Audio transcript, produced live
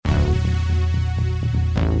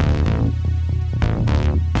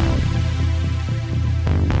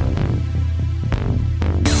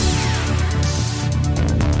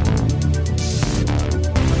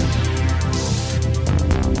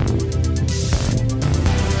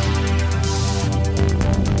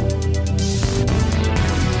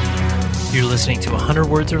You're listening to 100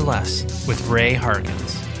 Words or Less with Ray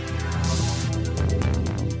Harkins.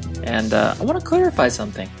 And I want to clarify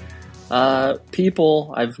something. I've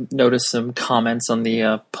noticed some comments on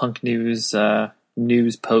the Punk News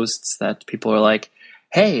news posts that people are like,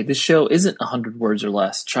 hey, this show isn't 100 words or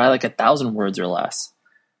less. Try like 1,000 words or less.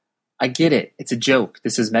 I get it. It's a joke.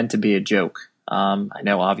 This is meant to be a joke. I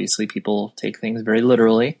know obviously people take things very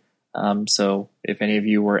literally. So if any of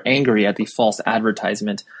you were angry at the false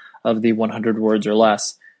advertisement of the 100 words or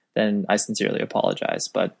less, then I sincerely apologize.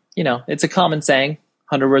 But, it's a common saying,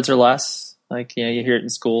 100 words or less. Like, you hear it in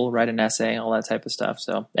school, write an essay, all that type of stuff.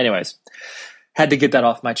 So anyways, had to get that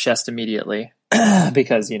off my chest immediately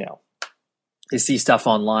because, you see stuff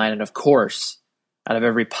online. And of course, out of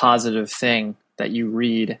every positive thing that you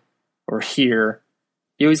read or hear,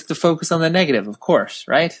 you always have to focus on the negative, of course,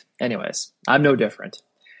 right? Anyways, I'm no different.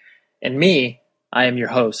 And I am your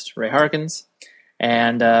host, Ray Harkins.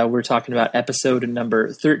 And we're talking about episode number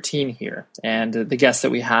 13 here. And the guest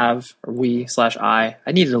that we have, or I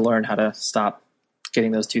needed to learn how to stop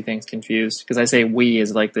getting those two things confused. Because I say we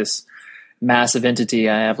is like this massive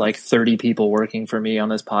entity. I have like 30 people working for me on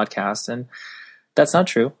this podcast. And that's not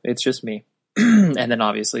true. It's just me. And then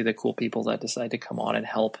obviously the cool people that decide to come on and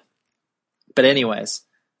help. But anyways,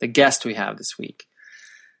 the guest we have this week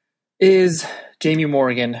is Jami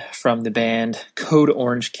Morgan from the band Code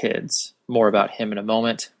Orange Kids. More about him in a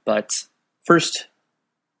moment, but first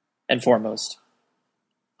and foremost,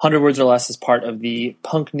 100 Words or Less is part of the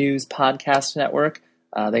Punk News Podcast Network.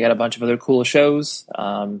 They got a bunch of other cool shows.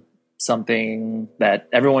 Something that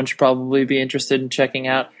everyone should probably be interested in checking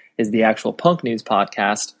out is the actual Punk News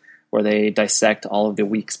Podcast, where they dissect all of the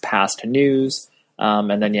week's past news.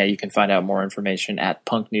 And then, you can find out more information at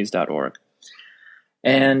punknews.org.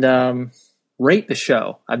 And rate the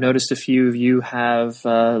show. I've noticed a few of you have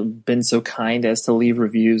been so kind as to leave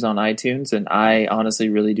reviews on iTunes, and I honestly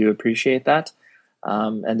really do appreciate that.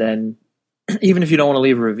 And then even if you don't want to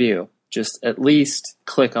leave a review, just at least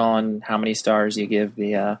click on how many stars you give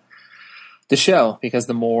the show, because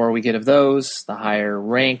the more we get of those, the higher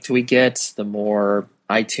ranked we get, the more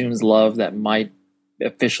iTunes love that might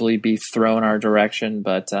officially be thrown our direction.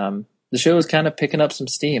 But the show is kind of picking up some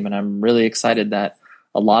steam, and I'm really excited that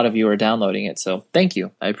a lot of you are downloading it, so thank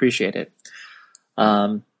you. I appreciate it.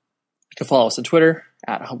 You can follow us on Twitter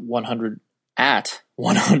at 100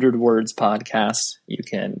 Words Podcast. You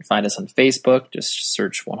can find us on Facebook. Just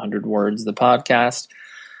search 100 Words the podcast,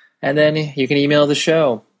 and then you can email the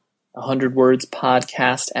show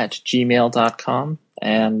 100wordspodcast@gmail.com,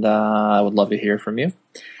 and I would love to hear from you.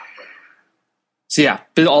 So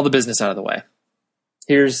all the business out of the way.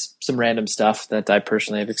 Here's some random stuff that I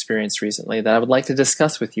personally have experienced recently that I would like to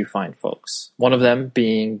discuss with you fine folks. One of them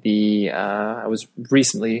being I was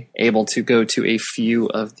recently able to go to a few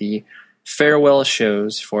of the farewell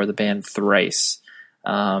shows for the band Thrice.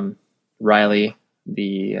 Riley,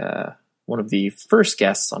 one of the first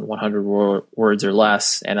guests on 100 Words or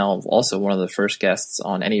Less, and also one of the first guests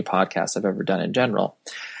on any podcast I've ever done in general.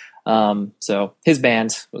 So his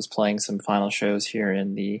band was playing some final shows here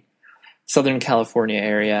in the Southern California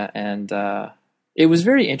area, and it was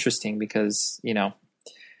very interesting because, been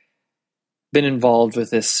involved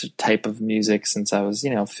with this type of music since I was,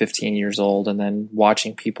 15 years old, and then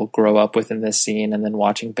watching people grow up within this scene, and then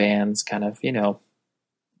watching bands kind of,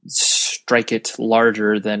 strike it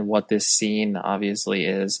larger than what this scene obviously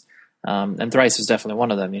is. And Thrice was definitely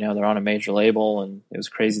one of them. They're on a major label, and it was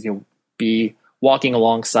crazy to be walking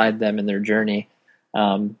alongside them in their journey,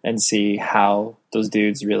 and see how those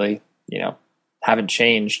dudes really haven't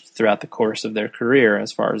changed throughout the course of their career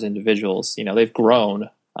as far as individuals. They've grown,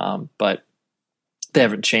 but they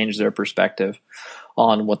haven't changed their perspective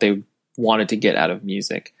on what they wanted to get out of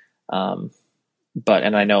music. And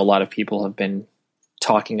I know a lot of people have been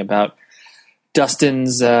talking about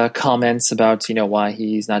Dustin's comments about, why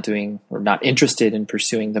he's not doing or not interested in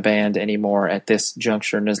pursuing the band anymore at this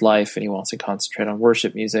juncture in his life, and he wants to concentrate on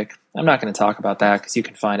worship music. I'm not going to talk about that because you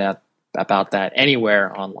can find out about that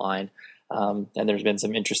anywhere online. And there's been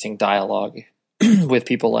some interesting dialogue with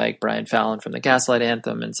people like Brian Fallon from the Gaslight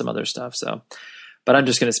Anthem and some other stuff. But I'm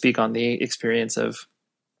just going to speak on the experience of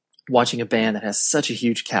watching a band that has such a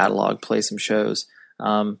huge catalog play some shows.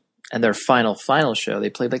 And their final show, they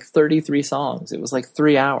played like 33 songs. It was like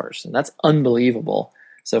 3 hours, and that's unbelievable.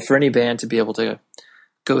 So for any band to be able to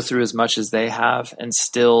go through as much as they have and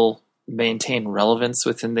still maintain relevance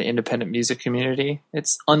within the independent music community,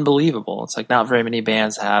 it's unbelievable. It's like not very many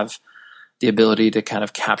bands have the ability to kind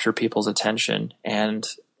of capture people's attention and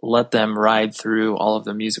let them ride through all of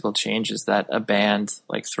the musical changes that a band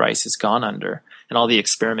like Thrice has gone under, and all the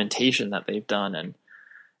experimentation that they've done. And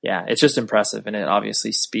yeah, it's just impressive. And it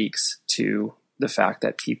obviously speaks to the fact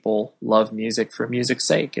that people love music for music's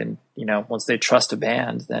sake. And, once they trust a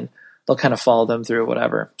band, then they'll kind of follow them through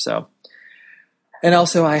whatever. So, and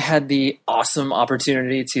also I had the awesome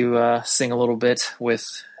opportunity to sing a little bit with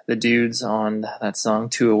the dudes on that song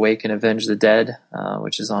To Awake and Avenge the Dead,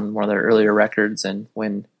 which is on one of their earlier records. And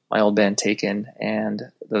when my old band Taken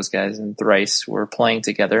and those guys in Thrice were playing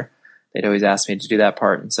together, they'd always ask me to do that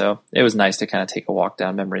part. And so it was nice to kind of take a walk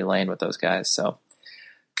down memory lane with those guys. So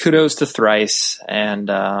kudos to Thrice. And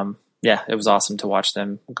it was awesome to watch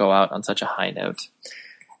them go out on such a high note.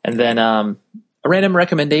 And then a random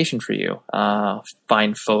recommendation for you,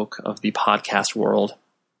 fine folk of the podcast world.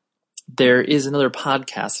 There is another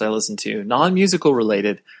podcast that I listen to, non-musical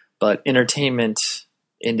related, but entertainment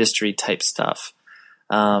industry type stuff.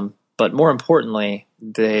 But more importantly,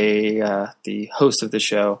 the host of the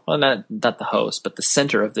show, well, not the host, but the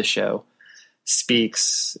center of the show,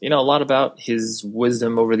 speaks, a lot about his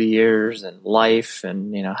wisdom over the years and life,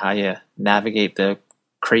 and how you navigate the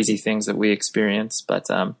crazy things that we experience. But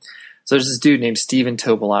so there's this dude named Stephen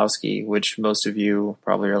Tobolowsky, which most of you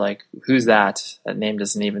probably are like, who's that? That name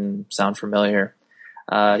doesn't even sound familiar.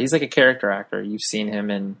 He's like a character actor. You've seen him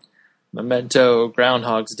in Memento,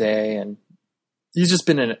 Groundhog's Day, and he's just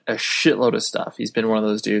been in a shitload of stuff. He's been one of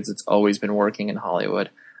those dudes that's always been working in Hollywood.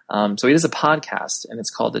 So he does a podcast, and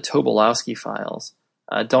it's called The Tobolowsky Files.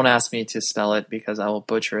 Don't ask me to spell it because I will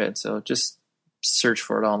butcher it. So just search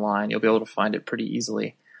for it online. You'll be able to find it pretty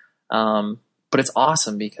easily. But it's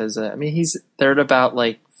awesome because, they're at about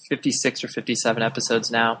like 56 or 57 episodes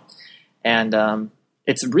now. And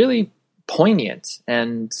it's really poignant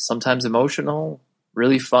and sometimes emotional,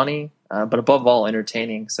 really funny, but above all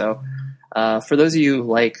entertaining. So for those of you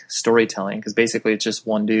who like storytelling, because basically it's just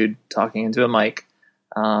one dude talking into a mic,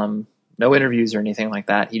 no interviews or anything like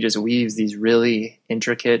that. He just weaves these really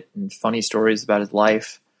intricate and funny stories about his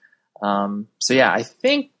life. I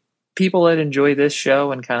think people that enjoy this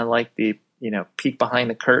show and kind of like the, peek behind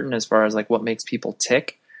the curtain as far as like what makes people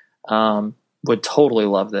tick, would totally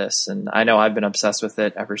love this. And I know I've been obsessed with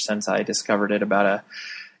it ever since I discovered it about a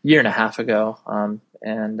year and a half ago.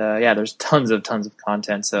 There's tons of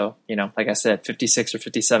content. So, like I said, 56 or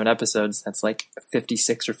 57 episodes, that's like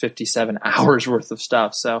 56 or 57 hours worth of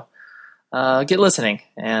stuff. So, get listening.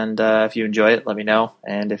 And, if you enjoy it, let me know.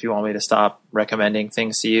 And if you want me to stop recommending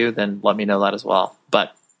things to you, then let me know that as well.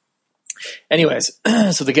 But anyways,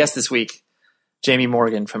 so the guest this week, Jami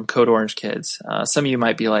Morgan from Code Orange Kids. Some of you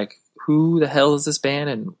might be like, who the hell is this band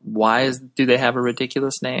and do they have a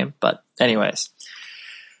ridiculous name? But anyways,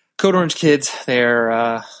 Code Orange Kids, they're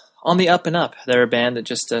on the up and up. They're a band that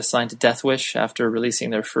just signed to Death Wish after releasing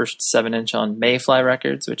their first 7-inch on Mayfly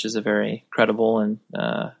Records, which is a very credible and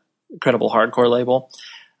credible hardcore label.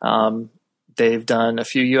 They've done a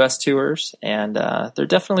few U.S. tours, and they're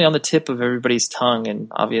definitely on the tip of everybody's tongue. And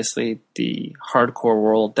obviously, the hardcore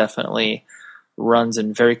world definitely runs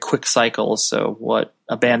in very quick cycles. So what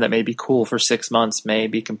a band that may be cool for 6 months may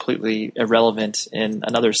be completely irrelevant in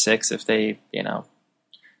another 6 if they,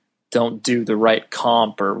 don't do the right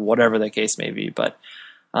comp or whatever the case may be. But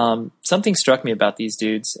something struck me about these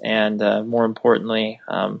dudes, and more importantly,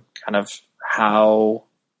 kind of how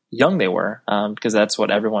young they were, because that's what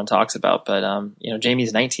everyone talks about. But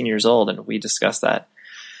Jamie's 19 years old, and we discussed that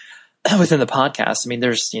within the podcast.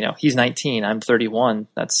 There's he's 19, I'm 31.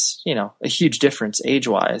 That's a huge difference age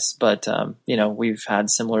wise, but we've had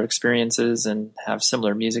similar experiences and have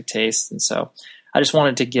similar music tastes, and so I just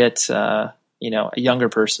wanted to get a younger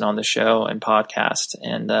person on the show and podcast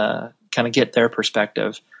and kind of get their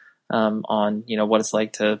perspective on what it's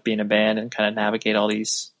like to be in a band and kind of navigate all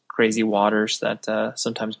these crazy waters that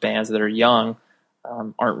sometimes bands that are young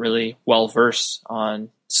aren't really well versed on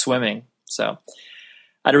swimming. So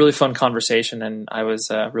I had a really fun conversation, and I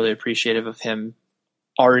was really appreciative of him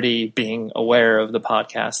already being aware of the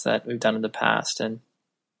podcast that we've done in the past, and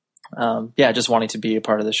just wanting to be a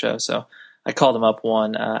part of the show. So I called him up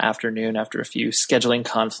one afternoon after a few scheduling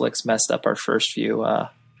conflicts messed up our first few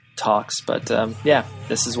talks. But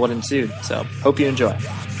this is what ensued. So hope you enjoy.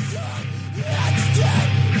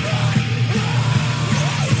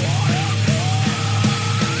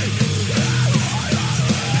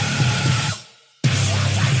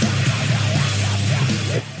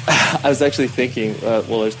 I was actually thinking,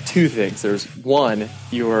 there's two things. There's one,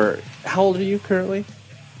 how old are you currently?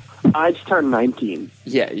 I just turned 19.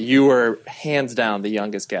 Yeah, you were hands down the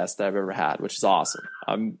youngest guest that I've ever had, which is awesome.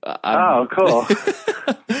 Oh, cool.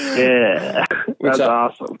 Yeah, that's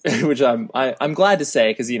awesome. Which I'm glad to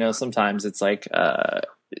say, because sometimes it's like I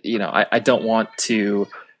don't want to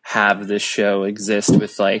have this show exist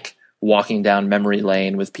with like walking down memory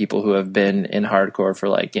lane with people who have been in hardcore for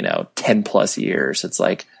like, 10 plus years. It's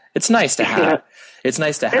like, it's nice to have. It's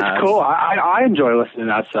nice to have. It's cool. I enjoy listening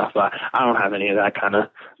to that stuff, but I don't have any of that kind of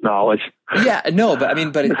knowledge. Yeah, no, but I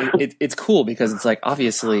mean, but it's cool because it's like,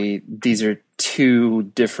 obviously these are two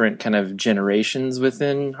different kind of generations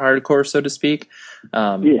within hardcore, so to speak.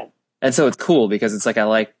 Yeah. And so it's cool because it's like,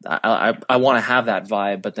 I want to have that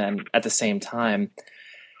vibe, but then at the same time,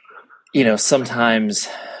 sometimes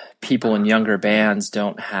people in younger bands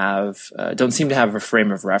don't seem to have a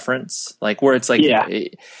frame of reference, like where it's like,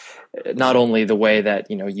 not only the way that,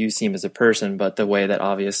 you seem as a person, but the way that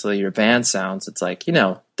obviously your band sounds. It's like,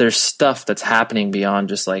 there's stuff that's happening beyond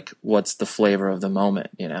just like, what's the flavor of the moment,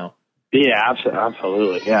 Yeah,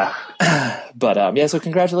 absolutely. Yeah. But, so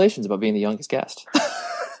congratulations about being the youngest guest.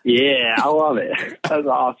 Yeah, I love it. That's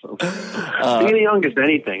awesome. Being the youngest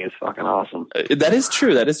anything is fucking awesome. That is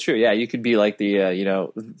true. Yeah, you could be like the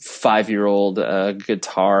 5-year-old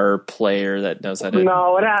guitar player that knows how to.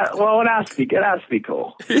 No, it has to be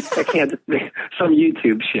cool. It can't just be some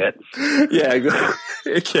YouTube shit. Yeah,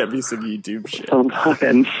 it can't be some YouTube shit.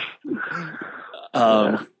 Sometimes.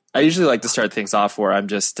 I usually like to start things off where I'm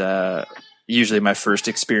just. Usually my first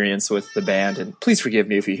experience with the band, and please forgive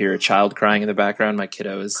me if you hear a child crying in the background. My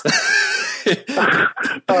kiddo is.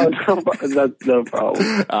 That's no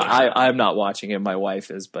problem. I'm not watching it. My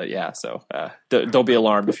wife is, but yeah. So don't be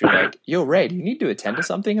alarmed if you're like, "Yo, Ray, do you need to attend to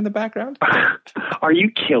something in the background?" Are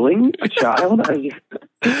you killing a child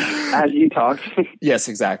as you talk? Yes,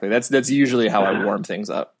 exactly. That's usually how I warm things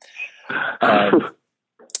up.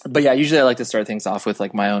 But yeah, usually I like to start things off with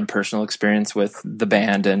like my own personal experience with the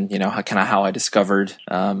band and, how I discovered,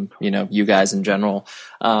 you guys in general.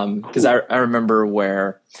 Cause I remember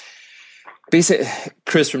where basically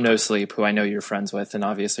Chris from No Sleep, who I know you're friends with and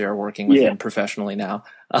obviously are working with him professionally now.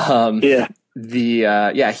 He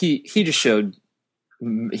just showed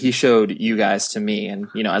you guys to me and,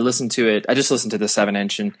 I listened to it. I just listened to the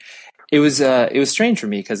 7-inch and it was strange for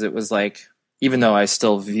me because it was like, even though I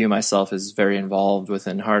still view myself as very involved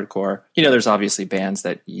within hardcore, there's obviously bands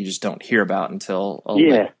that you just don't hear about until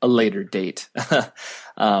a later date. So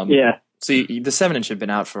the 7-inch had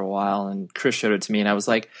been out for a while and Chris showed it to me and I was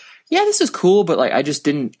like, yeah, this is cool. But like, I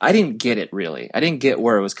didn't get it really. I didn't get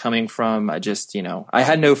where it was coming from. I just, I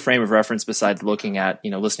had no frame of reference besides looking at,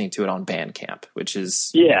 listening to it on Bandcamp, which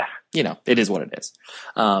is, it is what it is.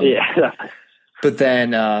 But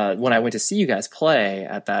then when I went to see you guys play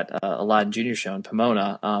at that Aladdin Junior show in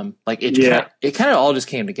Pomona, it kind of all just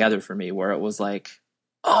came together for me where it was like,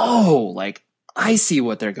 oh, like I see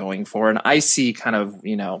what they're going for and I see kind of,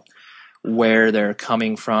 where they're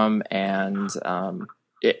coming from. And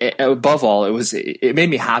above all, it made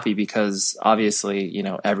me happy because obviously,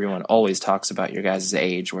 everyone always talks about your guys'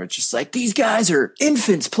 age where it's just like, these guys are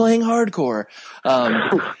infants playing hardcore.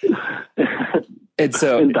 And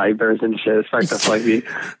so in diapers and shit. It's like that's like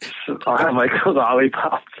I have like those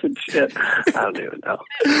lollipops and shit. I don't even know.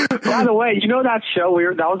 By the way, that show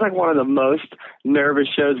that was like one of the most nervous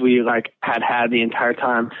shows we like had the entire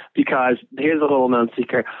time because here's a little known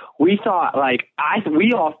secret. We thought like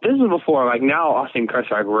this was before like now us and Chris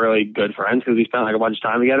are like really good friends because we spent like a bunch of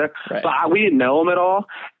time together. Right. But we didn't know him at all.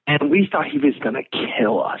 And we thought he was gonna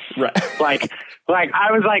kill us. Right. Like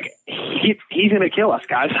I was like, he's gonna kill us,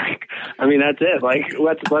 guys. Like, I mean, that's it. Like,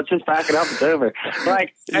 let's just back it up. It's over.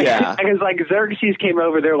 Like, because like Xerxes came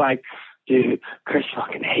over, they're like, dude, Chris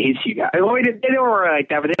fucking hates you guys. Well, they were like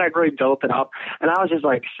that, but they like really built it up, and I was just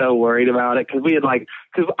like so worried about it because we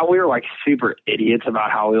were like super idiots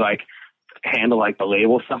about how we like handle like the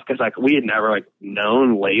label stuff because like we had never like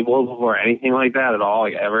known labels or anything like that at all,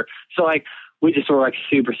 like ever. So like. We just were like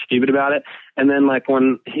super stupid about it. And then like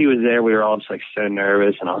when he was there, we were all just like so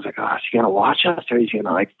nervous. And I was like, oh, is he going to watch us or is he going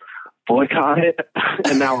to like boycott it?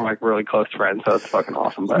 And now we're like really close friends. So it's fucking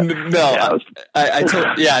awesome. But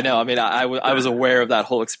I was aware of that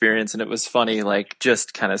whole experience and it was funny, like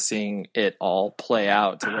just kind of seeing it all play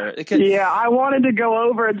out to where it could. Yeah. I wanted to go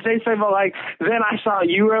over and say something, but like, then I saw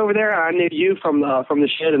you were over there and I knew you from the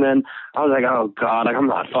shit. And then I was like, oh God, like, I'm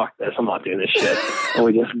not doing this shit. And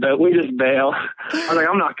we just bail. I was like,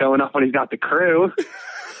 I'm not going up when he's got the crew.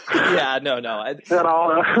 Yeah, no. I'm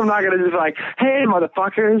not gonna just like, hey,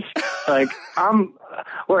 motherfuckers, like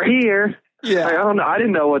we're here. Yeah, like, I don't know. I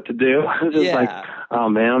didn't know what to do. I was just like, oh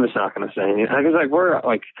man, I'm just not gonna say anything. Because like we're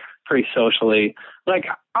like pretty socially, like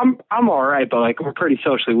I'm all right, but like we're pretty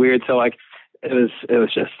socially weird. So like it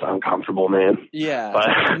was just uncomfortable, man. Yeah.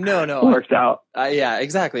 But No. it worked out. Yeah,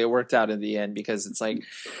 exactly. It worked out in the end because it's like,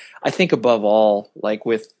 I think above all, like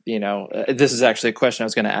with, this is actually a question I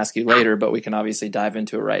was going to ask you later, but we can obviously dive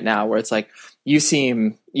into it right now, where it's like, you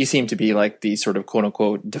seem to be like the sort of quote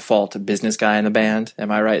unquote default business guy in the band.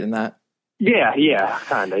 Am I right in that? Yeah,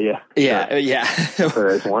 kind of, yeah. Yeah. There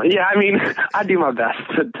is one. Yeah, I mean, I do my best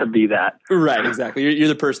to be that. Right, exactly. You're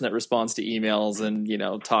the person that responds to emails and,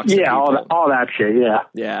 talks to people. Yeah, all that shit, yeah.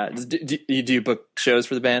 Yeah. Do you book shows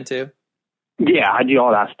for the band too? Yeah, I do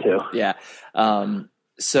all that too. Yeah.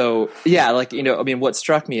 So yeah, like, I mean, what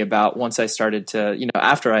struck me about once I started to,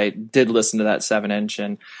 after I did listen to that 7-inch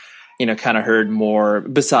and, kind of heard more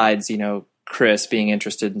besides, Chris being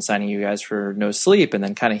interested in signing you guys for No Sleep, and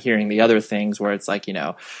then kind of hearing the other things where it's like,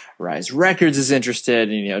 Rise Records is interested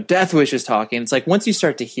and, Death Wish is talking. It's like, once you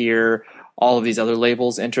start to hear all of these other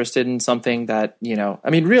labels interested in something that, I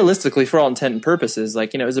mean, realistically, for all intent and purposes,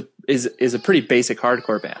 like, is a pretty basic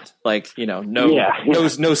hardcore band. Like,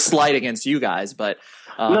 no slight against you guys, but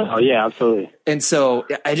no, yeah, absolutely. And so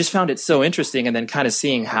I just found it so interesting, and then kind of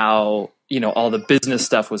seeing how, all the business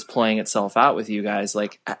stuff was playing itself out with you guys.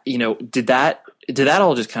 Like, did that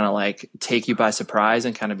all just kind of like take you by surprise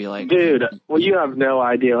and kind of be like, dude, well, you have no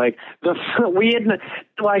idea. Like we had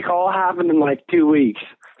like all happened in like 2 weeks.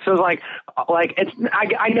 So it's like it's,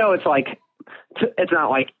 I know it's like, it's not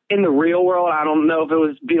like in the real world. I don't know if it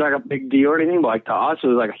was be like a big deal or anything, but like to us, it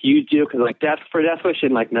was like a huge deal. Cause like Death Wish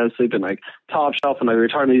and like No Sleep and like Top Shelf and like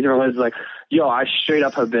Return to these different like, yo, I straight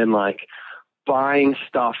up have been like buying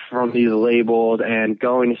stuff from these labels and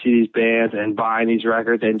going to see these bands and buying these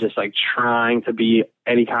records and just like trying to be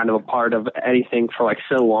any kind of a part of anything for like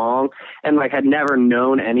so long, and like had never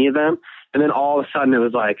known any of them. And then all of a sudden it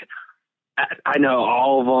was like, I know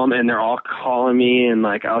all of them and they're all calling me, and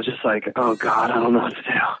like I was just like, oh God, I don't know what to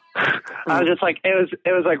do. I was just like, it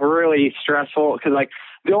was like really stressful, because like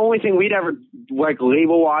the only thing we'd ever like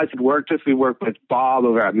label wise had worked with, we worked with Bob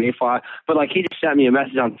over at Mayfly, but like he just sent me a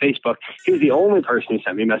message on Facebook. He was the only person who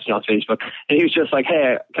sent me a message on Facebook, and he was just like,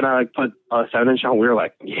 hey, can I like put a 7-inch on? We were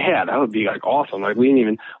like, yeah, that would be like awesome. Like we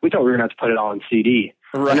thought we were gonna have to put it on CD.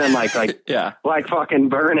 Right. And then like yeah, like fucking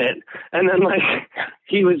burn it. And then like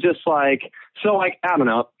he was just like, so like I don't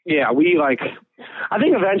know. Yeah, we like, I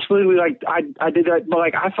think eventually we like I did that, but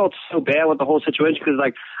like I felt so bad with the whole situation, because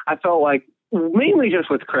like I felt like, mainly just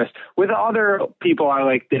with Chris, with other people I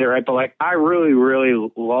like did it right, but like I really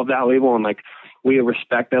love that label, and like we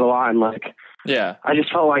respect it a lot, and like yeah, I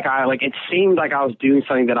just felt like it seemed like I was doing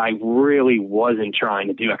something that I really wasn't trying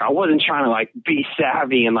to do. Like I wasn't trying to like be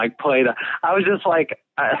savvy and like play I was just like,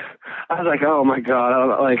 I was like, oh my God,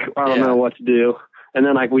 I don't know what to do. And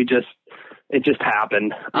then like it just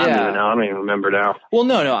happened. I don't even remember now. Well,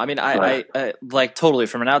 no. I mean, I like totally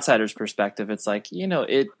from an outsider's perspective, it's like,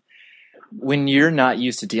 when you're not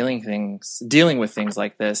used to dealing with things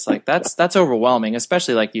like this, like that's overwhelming,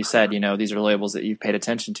 especially like you said, these are labels that you've paid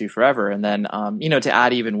attention to forever. And then, to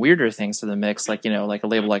add even weirder things to the mix, like, like a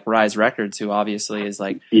label like Rise Records, who obviously is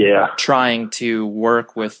like trying to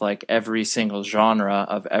work with like every single genre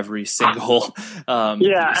of every single,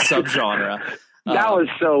 subgenre. That was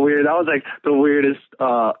so weird. That was like the weirdest,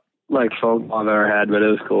 like phone call I've ever had, but it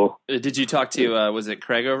was cool. Did you talk to, was it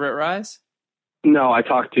Craig over at Rise? No, I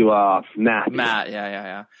talked to Matt. Matt,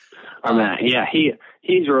 yeah. Matt, yeah,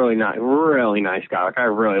 he's really nice guy. Like I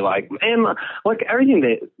really like him, and like everything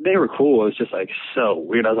they were cool. It was just like so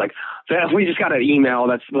weird. I was like, we just got an email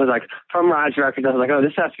that was like from Rise Records. I was like, oh,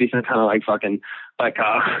 this has to be some kind of like fucking like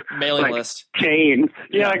mailing list chain.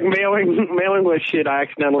 Yeah, like mailing list shit I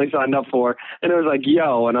accidentally signed up for, and it was like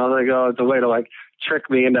yo, and I was like, oh, it's a way to like trick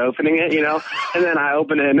me into opening it, And then I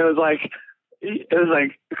opened it, and it was like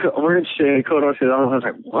weird shit. I was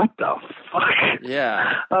like, what the fuck?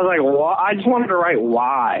 Yeah. I was like, what? I just wanted to write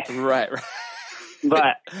why. Right.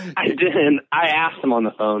 But I didn't. I asked him on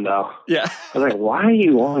the phone though. Yeah. I was like, why do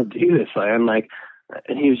you want to do this? And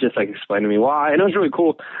he was just like explaining to me why, and it was really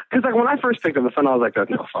cool. Because like when I first picked up the phone, I was like,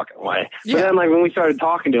 there's no fucking way. Yeah. But then like when we started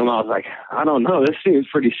talking to him, I was like, I don't know. This seems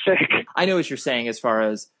pretty sick. I know what you're saying as far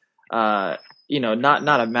as.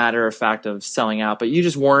 Not a matter of fact of selling out, but you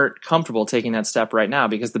just weren't comfortable taking that step right now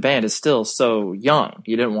because the band is still so young.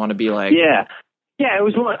 You didn't want to be like, yeah, it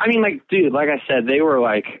was. I mean, like, dude, like I said, they were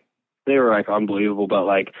like unbelievable, but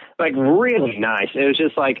like really nice. It was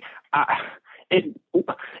just like, it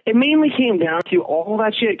mainly came down to all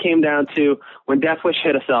that shit came down to when Death Wish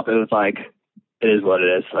hit us up. It was like, it is what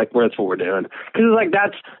it is. Like, that's what we're doing. Cause it's like,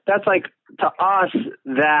 that's like to us,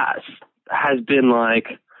 that has been like,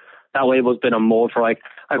 that label's been a mold for like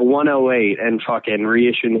 108 and fucking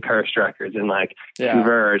reissuing the Cursed records and like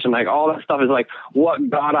Converge and like all that stuff is like what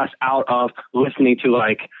got us out of listening to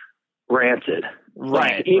like Rancid.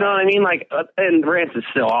 Right. Like, you know what I mean? Like, and Rancid's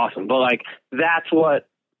still awesome, but like that's what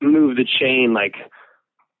moved the chain, like,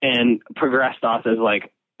 and progressed us as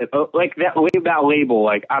like that label.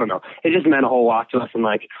 Like, I don't know, it just meant a whole lot to us, and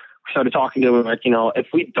like we started talking to him like, you know, if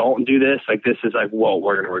we don't do this, like this is like what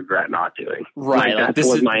we're gonna regret not doing. Right. Like, that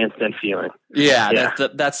was my instant feeling. Yeah.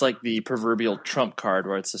 That's like the proverbial trump card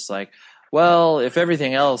where it's just like, well, if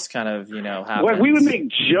everything else kind of, you know, happens. Like, we would make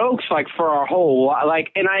jokes like for our whole like,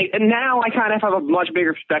 and now I kind of have a much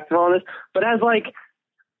bigger perspective on this. But as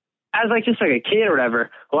just like a kid or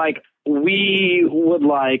whatever, like we would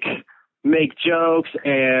like make jokes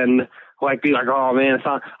and like be like, oh man, it's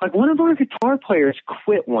not like one of our guitar players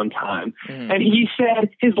quit one time, and he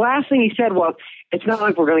said his last thing he said was, "It's not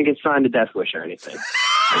like we're gonna get signed to Death Wish or anything,"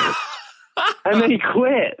 and then he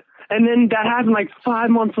quit. And then that happened like 5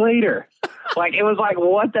 months later. Like, it was like,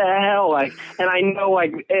 what the hell? Like, and I know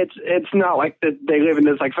like it's not like that they live in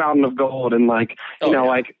this like fountain of gold and like, you know,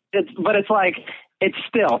 like but it's like, it's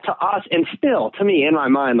still to us and still to me in my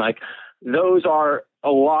mind, like those are a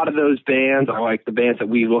lot of those bands are like the bands that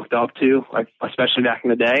we looked up to, like especially back in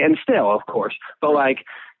the day and still, of course, but like,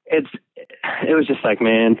 it was just like,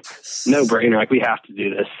 man, no brainer. Like, we have to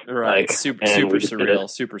do this. Right. Like, super surreal.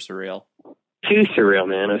 Super surreal. Too surreal,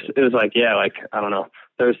 man. It was like, yeah, like, I don't know.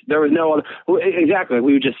 There was no other, exactly.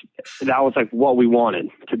 That was like what we wanted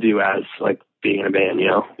to do as like being in a band, you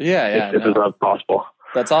know? Yeah. If it was possible.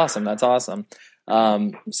 That's awesome.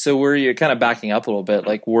 So were you kind of backing up a little bit?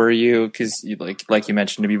 Like, were you, cause you, like you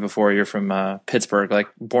mentioned to me before, you're from Pittsburgh, like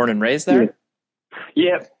born and raised there?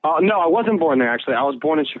 Yeah. No, I wasn't born there actually. I was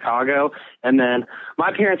born in Chicago, and then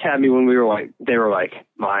my parents had me when they were like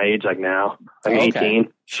my age, like now, like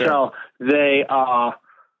 18. Sure. So they,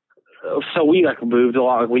 so we like moved a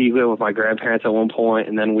lot. Like, we lived with my grandparents at one point,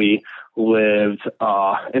 and then we lived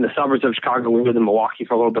in the suburbs of Chicago. We lived in Milwaukee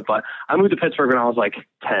for a little bit, but I moved to Pittsburgh when I was like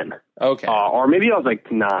 10. Okay. Or maybe I was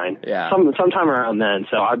like 9. Yeah. Sometime around then.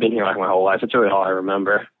 So I've been here like my whole life. It's really all I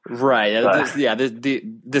remember. Right.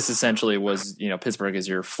 This essentially was, you know, Pittsburgh is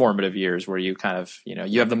your formative years where you kind of, you know,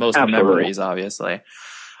 you have the most memories, obviously.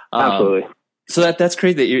 Absolutely. So that's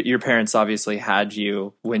crazy that your parents obviously had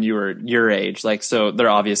you when you were your age. Like, so they're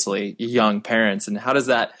obviously young parents. And how does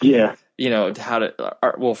that, you know,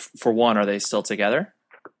 for one, are they still together?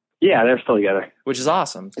 Yeah, they're still together. Which is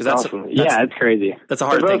awesome. That's awesome. It's crazy. That's a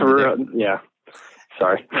hard thing to do. Yeah.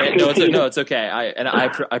 Sorry. No, it's okay.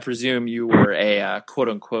 I presume you were a quote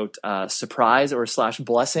unquote surprise or /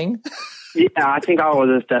 blessing. Yeah, I think I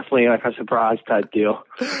was definitely like a surprise type deal.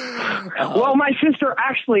 Well, my sister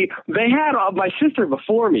they had my sister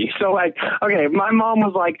before me. So like, okay, my mom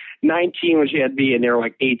was like 19 when she had me, and they were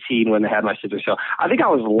like 18 when they had my sister. So I think I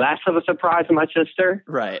was less of a surprise than my sister.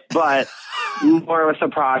 Right. But more of a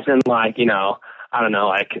surprise than like, you know, I don't know,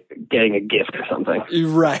 like getting a gift or something.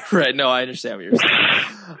 Right. No, I understand what you're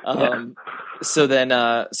saying. So then,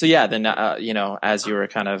 you know, as you were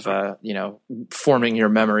kind of, you know, forming your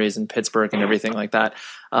memories in Pittsburgh and everything like that,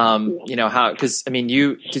 you know, cause I mean,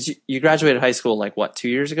 you graduated high school, like what, 2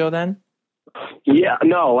 years ago then? Yeah,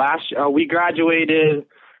 no, we graduated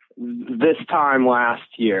this time last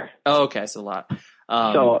year. Oh, okay. So a lot.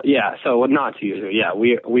 So not 2 years ago. Yeah,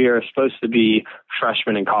 we are supposed to be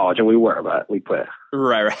freshmen in college, and we were, but we quit.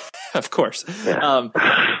 Right. Of course. Yeah.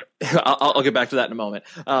 I'll get back to that in a moment.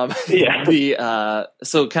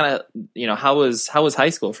 So kind of, you know, how was high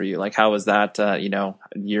school for you? Like, how was that, you know,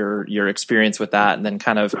 your experience with that? And then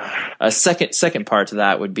kind of a second part to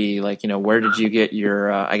that would be like, you know, where did you get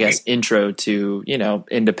your, I guess, intro to, you know,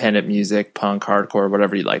 independent music, punk, hardcore,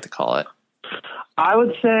 whatever you'd like to call it? I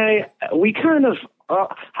would say we kind of,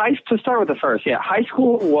 to start with the first, high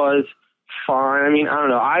school was fine. I mean, I don't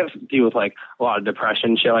know. I deal with like a lot of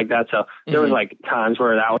depression and shit like that. So there was like times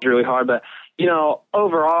where that was really hard, but you know,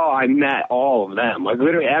 overall I met all of them. Like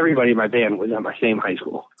literally everybody in my band was at my same high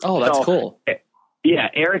school. Oh, that's cool. Yeah.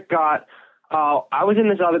 Eric got, I was in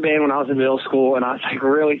this other band when I was in middle school, and I was like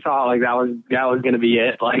really thought like that was going to be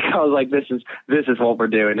it. Like I was like, this is what we're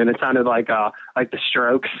doing. And it sounded like the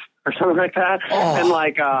Strokes or something like that. Oh, and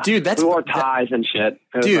like, dude, we wore ties and shit.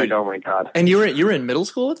 It was like, oh my God. And you were in middle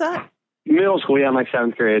school with that? Middle school, yeah, I'm like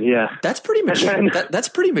 7th grade, yeah. That's pretty mature. That's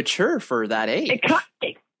pretty mature for that age.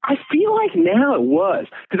 I feel like now it was,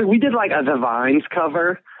 because we did like a The Vines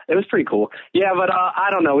cover. It was pretty cool. Yeah, but I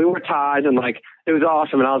don't know. We wore ties, and like it was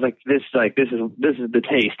awesome. And I was like, this is the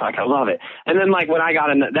taste. Like I love it. And then like when I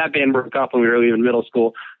got in, that band broke up when we were leaving middle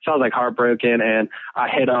school, so I was like heartbroken. And I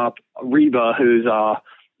hit up Reba, who's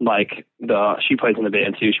like she plays in the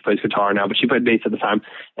band too. She plays guitar now, but she played bass at the time.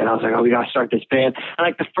 And I was like, oh, we got to start this band. And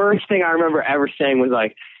like the first thing I remember ever saying was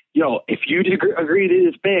like, yo, if you agree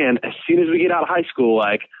to this band, as soon as we get out of high school,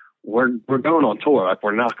 like we're going on tour. Like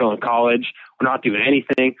we're not going to college. We're not doing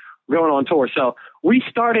anything. We're going on tour. So we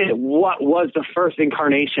started what was the first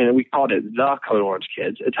incarnation, and we called it the Code Orange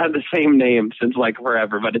Kids. It's had the same name since like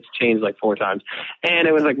forever, but it's changed like 4 times. And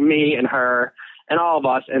it was like me and her and all of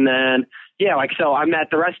us. And then, yeah, like, so I met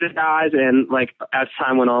the rest of the guys, and like as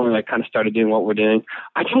time went on, we like kind of started doing what we're doing.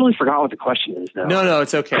 I totally forgot what the question is now. No,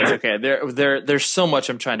 it's okay. It's okay. There's so much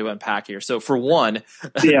I'm trying to unpack here. So for one,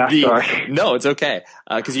 sorry. No, it's okay.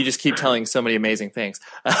 Cause you just keep telling so many amazing things.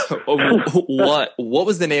 What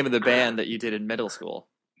was the name of the band that you did in middle school?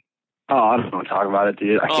 Oh, I don't want to talk about it,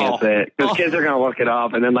 dude. I can't say it. Because kids are going to look it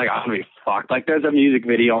up, and then, like, I'm going to be fucked. Like, there's a music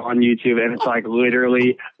video on YouTube, and it's, like,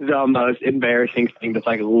 literally the most embarrassing thing that's,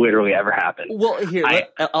 like, literally ever happened. Well, here, I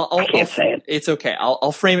can't say it. It's okay.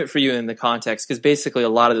 I'll frame it for you in the context, because basically a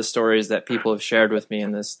lot of the stories that people have shared with me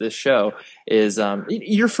in this show is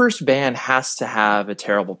your first band has to have a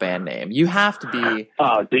terrible band name. You have to be...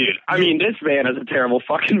 Oh, dude. I mean, this band is a terrible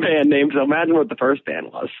fucking band name, so imagine what the first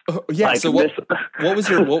band was. Yeah, like, so what was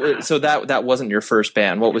your... So that wasn't your first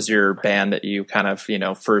band. What was your band that you kind of,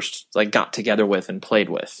 first like got together with and played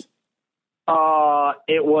with?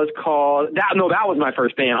 It was called that. No, that was my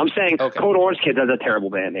first band. I'm saying Code Orange Kids has a terrible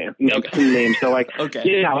band name. So like,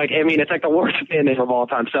 yeah, like I mean, it's like the worst band name of all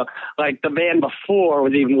time. So like the band before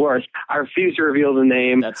was even worse. I refuse to reveal the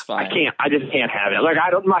name. That's fine. I just can't have it. Like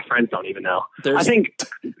my friends don't even know. I think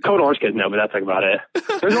Code Orange Kids know, but that's like about it.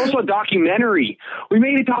 There's also a documentary. We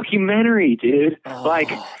made a documentary, dude.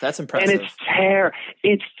 That's impressive. And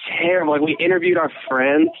it's terrible. Like we interviewed our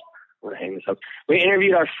friends. I'm gonna hang this up. We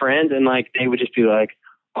interviewed our friends, and like they would just be like,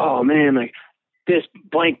 "Oh man, like this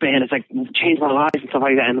blank band has like changed my life and stuff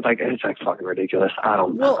like that." And it's like fucking ridiculous. I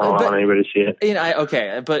don't want anybody to see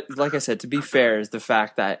it. But like I said, to be fair, is the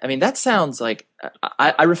fact that that sounds like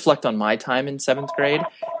I reflect on my time in 7th grade,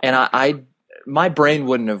 and my brain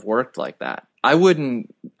wouldn't have worked like that. I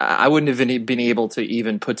wouldn't have been able to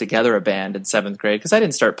even put together a band in 7th grade because I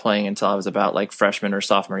didn't start playing until I was about like freshman or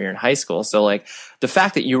sophomore year in high school. So like the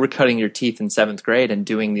fact that you were cutting your teeth in 7th grade and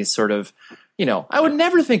doing these sort of, I would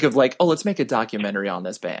never think of like, oh, let's make a documentary on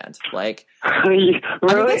this band. Like, really?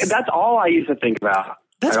 That's all I used to think about.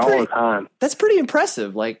 All the time. That's pretty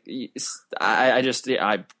impressive. Like, hats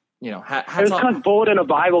it was because Bullet in a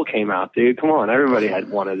Bible came out, dude. Come on, everybody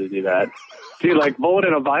had wanted to do that. Dude, like Bullet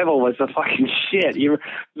in a Bible was the fucking shit.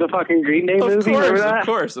 The fucking Green Day movie, remember that?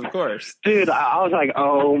 Of course. Dude, I was like,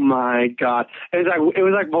 oh my god. It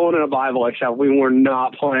was like Bullet in a Bible, except we were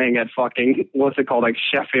not playing at fucking what's it called, like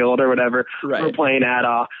Sheffield or whatever. Right. We were playing at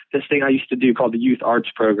this thing I used to do called the Youth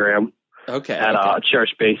Arts Program. At a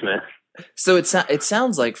church basement. So it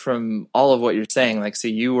sounds like from all of what you're saying, like, so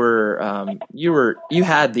you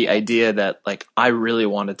had the idea that like I really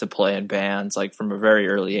wanted to play in bands like from a very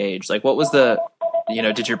early age. Like, what was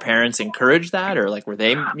did your parents encourage that, or like were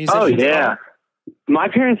they musicians? Oh yeah, my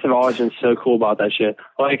parents have always been so cool about that shit.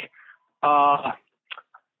 Like, I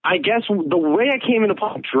guess the way I came into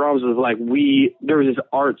playing drums was like there was this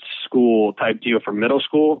art school type deal for middle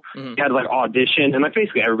school. Mm-hmm. You had like audition, and like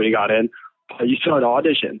basically everybody got in. You still had to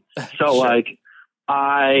audition. So Sure. like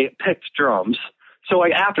I picked drums. So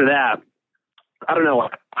like after that, I don't know,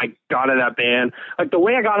 like, I got in that band. Like the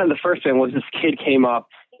way I got in the first band was this kid came up.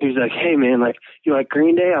 He was like, "Hey man, like you like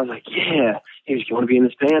Green Day?" I was like, "Yeah." He was, "You want to be in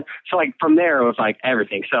this band?" So like from there it was like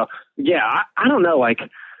everything. So yeah, I don't know, like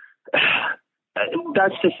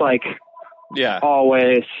that's just like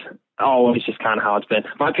always just kind of how it's been.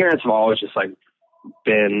 My parents have always just like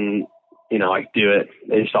been, like do it.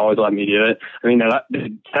 They just always let me do it. I mean,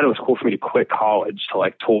 they said it was cool for me to quit college to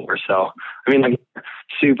like tour. So, I mean, like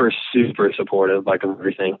super, super supportive, like of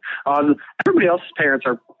everything. Everybody else's parents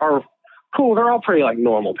are cool. They're all pretty like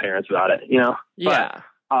normal parents about it, Yeah.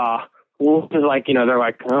 But, like, they're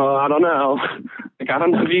like, "Oh, I don't know. Like, I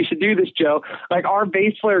don't know if you should do this, Joe." Like our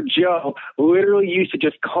bass player, Joe, literally used to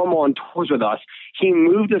just come on tours with us. He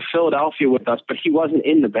moved to Philadelphia with us, but he wasn't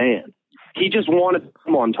in the band. He just wanted to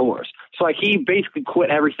come on tours. So like he basically quit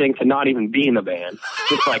everything to not even be in the band.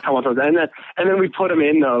 Just like come on tours. And then we put him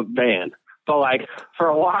in the band. But like for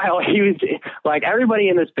a while he was like, everybody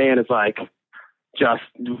in this band is like just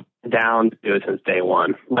down to do it since day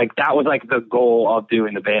one. Like that was like the goal of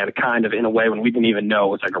doing the band, kind of in a way when we didn't even know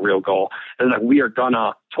it was like a real goal. It was like, we are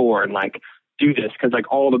gonna tour and like do this because like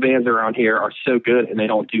all the bands around here are so good and they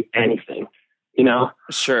don't do anything,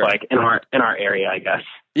 Sure. Like in our area, I guess.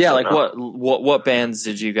 Yeah, like what bands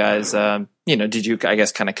did you guys, did you, I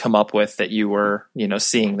guess, kind of come up with that you were,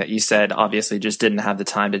 seeing that you said obviously just didn't have the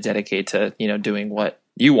time to dedicate to, doing what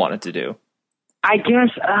you wanted to do? I guess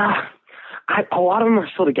a lot of them are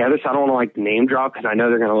still together, so I don't want to like name drop because I know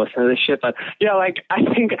they're going to listen to this shit. But yeah, like I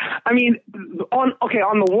mean, on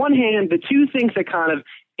the one hand, the two things that kind of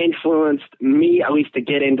influenced me at least to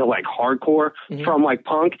get into like hardcore from like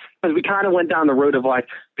punk, because we kind of went down the road of like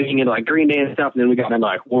being into like Green Day and stuff, and then we got into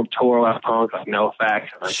like Warped Tour, like punk, like No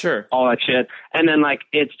Effects, like, sure, all that shit, and then like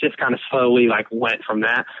it's just kind of slowly like went from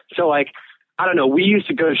that. So like, I don't know, we used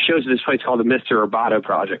to go to shows at this place called the Mr. Roboto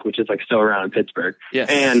Project, which is like still around in Pittsburgh. Yes.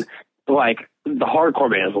 And like the hardcore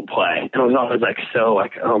bands will play, and it was always like so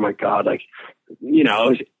like, oh my god, like,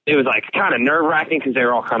 it was like kind of nerve wracking because they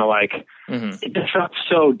were all kind of like it just felt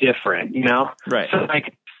so different, right? So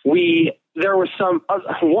like there was some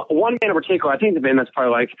one band in particular, I think the band that's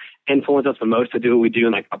probably like influenced us the most to do what we do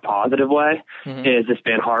in like a positive way is this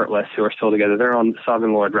band Heartless, who are still together. They're on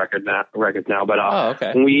Southern Lord records now, but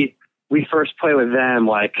okay. When we first played with them,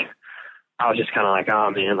 like I was just kind of like, oh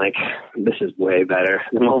man, like this is way better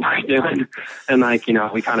than what we're doing. And like,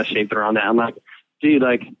 we kind of shaped it around that. I'm like, dude,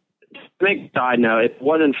 like, to make a side note, if it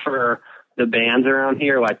wasn't for the bands around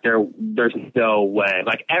here, like there's no way.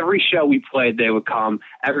 Like every show we played,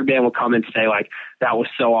 every band would come and say like, that was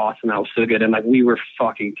so awesome. That was so good. And like, we were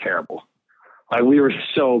fucking terrible. Like we were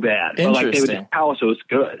so bad, but like they would just tell us it was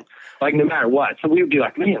good. Like no matter what. So we would be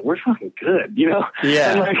like, man, we're fucking good,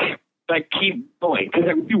 Yeah. And like keep going, because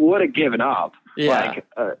we would have given up. Yeah.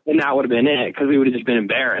 And that would have been it, because we would have just been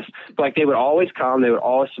embarrassed. But like they would always come, they would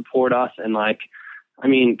always support us, and like, I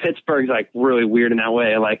mean, Pittsburgh's like really weird in that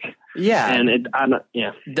way. Like, yeah, and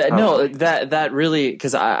that really,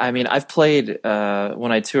 because I mean, I've played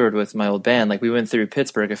when I toured with my old band. Like we went through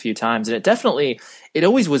Pittsburgh a few times, and it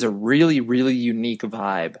always was a really, really unique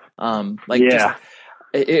vibe.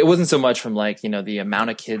 It wasn't so much from like, the amount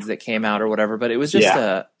of kids that came out or whatever, but it was just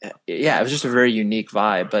it was just a very unique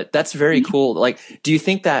vibe. But that's very cool. Like, do you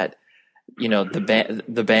think that,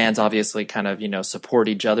 the bands obviously kind of, support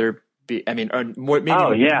each other? Or more,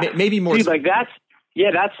 maybe more. Dude, like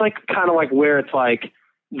that's like kind of like where it's like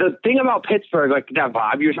the thing about Pittsburgh, like that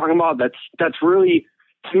vibe you're talking about, that's really,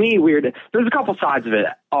 to me, weird. There's a couple sides of it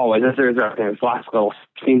always. There's lots of little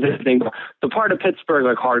scenes and things. The part of Pittsburgh,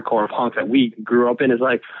 like hardcore punk that we grew up in, is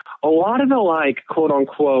like a lot of the like quote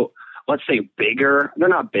unquote, let's say bigger. They're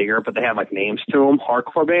not bigger, but they have like names to them.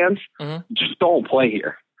 Hardcore bands just don't play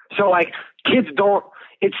here. So like kids don't.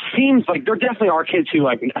 It seems like there definitely are kids who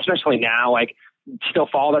like, especially now, like still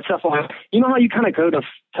follow that stuff. Like, how you kind of go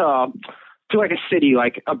to like a city,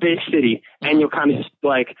 like a big city, and you'll kind of just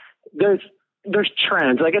like there's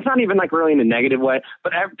trends. Like it's not even like really in a negative way,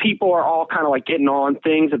 but people are all kind of like getting on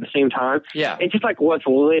things at the same time. Yeah. It's just like what's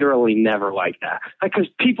literally never like that. Like, cause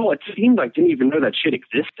people, it seemed like didn't even know that shit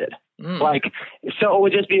existed. Like, so it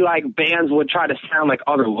would just be like bands would try to sound like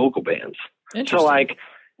other local bands. So like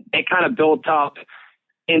it kind of built up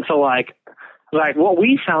into like what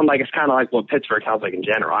we sound like is kind of like what Pittsburgh sounds like in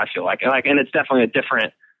general, I feel like, and it's definitely a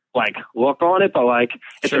different like look on it, but like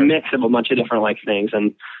it's a mix of a bunch of different like things.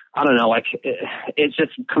 And I don't know, like it's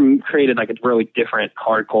just created like a really different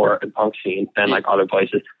hardcore and punk scene than like other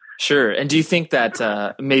places. Sure. And do you think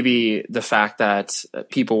that maybe the fact that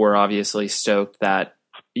people were obviously stoked that,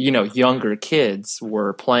 younger kids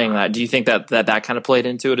were playing that, do you think that kind of played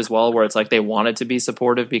into it as well, where it's like they wanted to be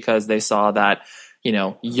supportive because they saw that,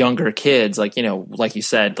 younger kids, like, like you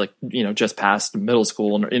said, like, just past middle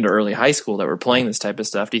school and into early high school that were playing this type of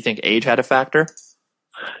stuff? Do you think age had a factor?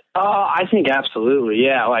 I think absolutely.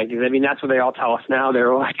 Yeah. Like, I mean, that's what they all tell us now.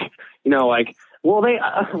 They're like, well, they,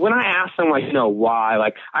 when I asked them, like, why,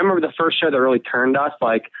 like, I remember the first show that really turned us,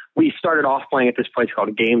 like, we started off playing at this place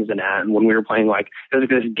called Games and At, and when we were playing, like, it was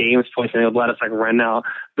this games place, and they would let us, like, rent out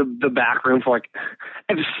the back room for, like,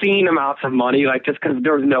 obscene amounts of money, like, just because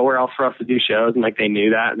there was nowhere else for us to do shows, and, like, they knew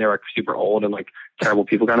that, and they were, like, super old and, like, terrible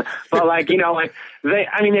people kind of, but, like, like,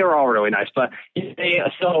 they were all really nice, but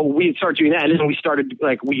so we started doing that, and then we started,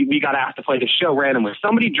 like, we got asked to play the show randomly.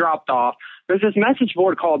 Somebody dropped off. There's this message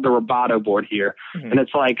board called the Roboto board here, and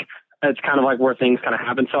it's like, it's kind of like where things kind of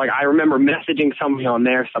happen. So like, I remember messaging somebody on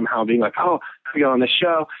there somehow being like, oh, can we go on the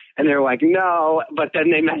show? And they were like, no, but then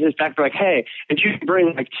they messaged back, they're like, hey, and you can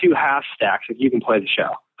bring like 2 half stacks if you can play the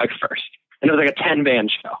show, like first. And it was like a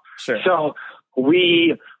 10-band show. Sure. So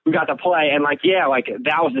we got to play, and like, yeah, like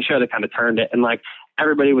that was the show that kind of turned it. And like,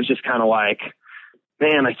 everybody was just kind of like,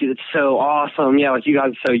 man, like, it's so awesome. Yeah. Like, you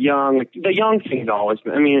guys are so young. Like, the young thing's always,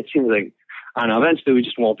 I mean, it seems like, I don't know, eventually we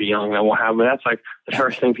just won't be young. That won't happen. But that's like the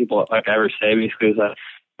first thing people like ever say basically is that,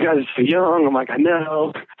 you guys are so young. I'm like, I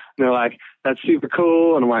know. And they're like, that's super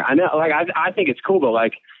cool. And I'm like, I know. Like, I think it's cool, but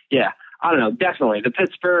like, yeah, I don't know. Definitely. The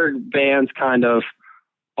Pittsburgh bands kind of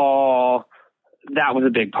all, that was a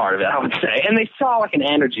big part of it, I would say. And they saw like an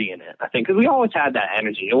energy in it, I think, because we always had that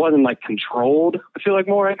energy. It wasn't like controlled, I feel like,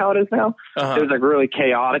 more like how it is now. It was like really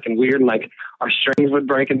chaotic and weird, and like our strings would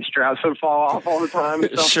break and straps would fall off all the time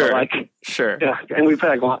and stuff. Sure. But, like, sure. Yeah. And we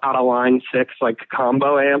played like out of line 6 like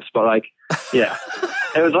combo amps, but like, yeah,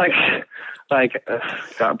 it was like,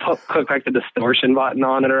 click like the distortion button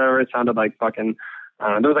on it or whatever. It sounded like fucking,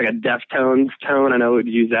 there was like a Deftones tone. I know we'd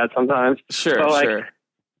use that sometimes. Sure, but, like, sure.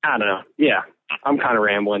 I don't know. Yeah. I'm kind of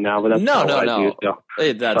rambling now, but that's no. I do, so.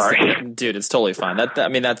 Hey, that's, sorry. dude, it's totally fine. I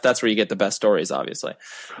mean, that's where you get the best stories, obviously.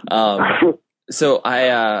 So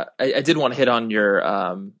I did want to hit on your,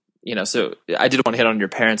 so I did want to hit on your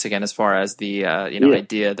parents again, as far as the,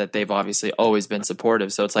 idea that they've obviously always been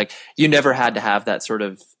supportive. So it's like, you never had to have that sort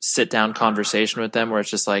of sit down conversation with them where it's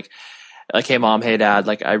just like, hey mom, hey dad,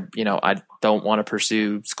 like I don't want to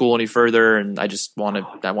pursue school any further, and I want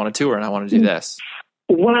to tour and I want to do this.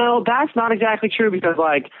 Well, that's not exactly true, because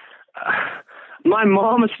like my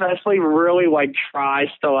mom especially really like tries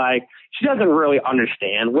to, like, she doesn't really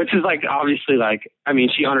understand, which is like obviously like, I mean,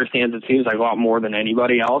 she understands, it seems like, a lot more than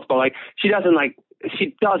anybody else, but like she doesn't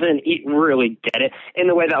really get it in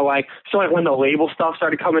the way that like, so like when the label stuff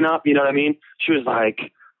started coming up, you know what I mean? She was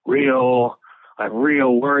like real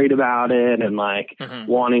worried about it, and like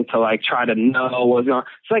wanting to like try to know what's going on.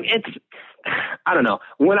 So like I don't know.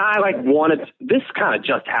 When I like wanted, this kind of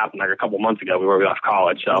just happened like a couple months ago where we left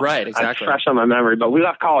college. So right, exactly. It's fresh on my memory, but we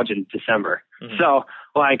left college in December. So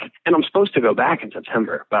like, and I'm supposed to go back in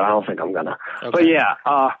September, but I don't think I'm gonna. Okay. But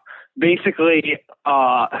yeah, basically,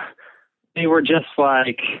 they were just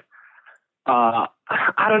like, I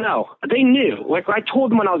don't know. They knew. Like, I told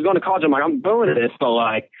them when I was going to college, I'm like, I'm going to this, but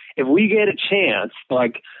like, if we get a chance,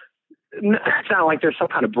 like, it's not like there's some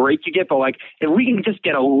kind of break you get, but like, if we can just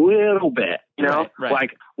get a little bit, you know, right.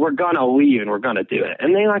 like, we're gonna leave and we're gonna do it.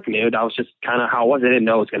 And they like knew. That was just kind of how it was. They didn't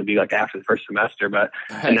know it was going to be like after the first semester, but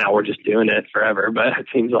and now we're just doing it forever. But it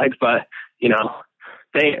seems like, but you know,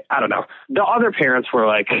 I don't know. The other parents were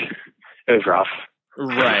like, it was rough.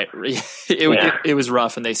 Right. It was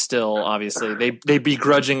rough, and they still, obviously, they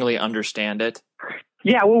begrudgingly understand it.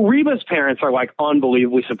 Yeah, well, Reba's parents are like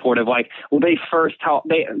unbelievably supportive. Like, well, they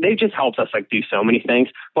just helped us like do so many things.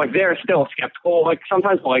 Like, they're still skeptical. Like,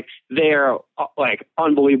 sometimes like they're like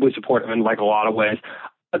unbelievably supportive in like a lot of ways.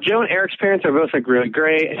 Joe and Eric's parents are both like really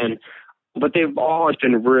great, but they've always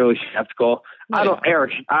been really skeptical. Yeah.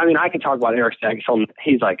 I can talk about Eric's dad.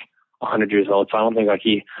 He's like 100 years old, so I don't think like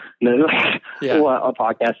he knows what a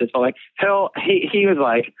podcast is. But like he was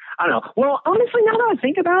like, I don't know. Well, honestly, now that I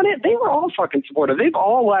think about it, they were all fucking supportive. They've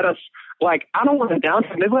all let us, like, I don't want to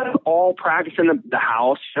downturn. They've let us all practice in the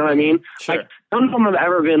house. You know what I mean? Sure. Like, none of them have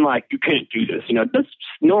ever been like, you can't do this. You know, that's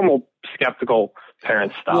normal skeptical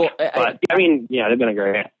parent stuff. Well, I mean, yeah, they've been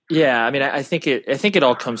great. Yeah, I mean, I think it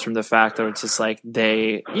all comes from the fact that it's just like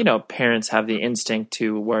they, parents have the instinct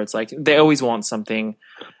to where it's like they always want something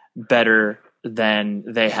better than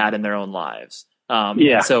they had in their own lives.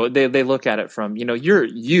 So they look at it from,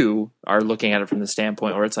 you are looking at it from the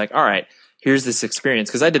standpoint where it's like, all right, here's this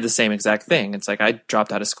experience. Cause I did the same exact thing. It's like, I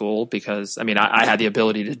dropped out of school because I had the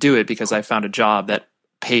ability to do it because I found a job that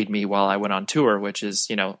paid me while I went on tour, which is,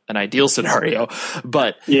 an ideal scenario.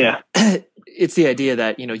 But yeah, it's the idea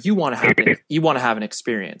that, you want to have an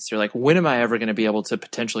experience. You're like, when am I ever going to be able to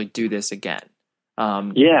potentially do this again?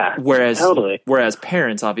 Whereas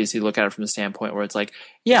parents obviously look at it from the standpoint where it's like,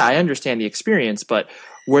 yeah, I understand the experience, but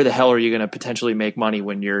where the hell are you going to potentially make money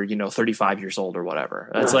when you're, 35 years old or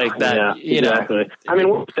whatever? It's like that, exactly. I mean,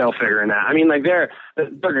 we're still figuring that. I mean, like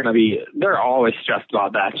they're always stressed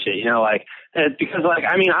about that shit, like, because like,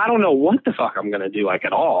 I mean, I don't know what the fuck I'm going to do, like,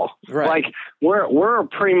 at all. Right. Like we're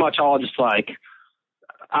pretty much all just like,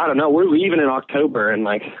 I don't know, we're leaving in October, and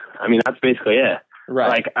like, I mean, that's basically it.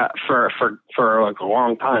 Right. Like for like a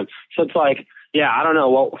long time. So it's like, yeah, I don't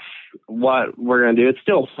know what we're gonna do. It's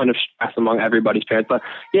still kind of stress among everybody's parents, but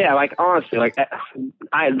yeah, like honestly, like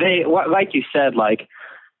like you said, like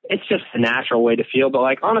it's just a natural way to feel. But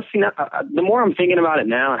like honestly, the more I'm thinking about it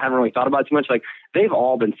now, I haven't really thought about it too much. Like they've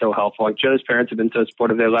all been so helpful. Like Joe's parents have been so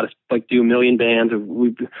supportive. They let us like do a million bands.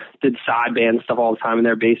 We did side band stuff all the time in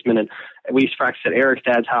their basement, and we used to practice at Eric's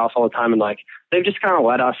dad's house all the time. And like they've just kind of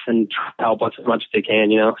let us and help us as much as they can,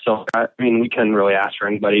 So I mean, we couldn't really ask for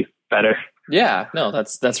anybody better. Yeah, no,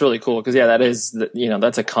 that's really cool because that is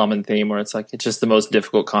that's a common theme where it's like it's just the most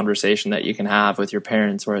difficult conversation that you can have with your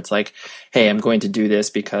parents where it's like, hey, I'm going to do this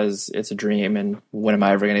because it's a dream, and when am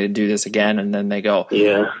I ever going to do this again? And then they go,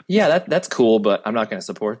 that's cool, but I'm not going to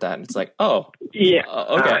support that. And it's like, oh, yeah,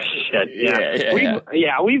 okay, shit,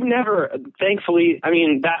 we've never, thankfully, I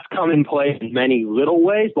mean that's come in play in many little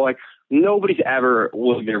ways, but like nobody's ever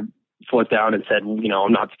looked their foot down and said,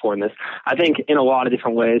 I'm not supporting this. I think in a lot of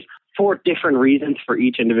different ways, for different reasons for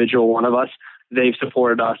each individual one of us, they've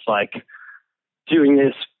supported us like doing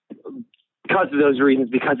this because of those reasons,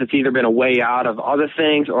 because it's either been a way out of other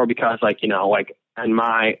things or because like, like in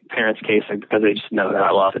my parents' case, like, because they just know that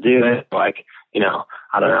I love to do it. Like,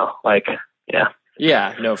 I don't know, like, yeah.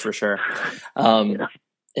 Yeah, no, for sure.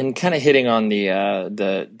 And kind of hitting on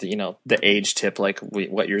the age tip, like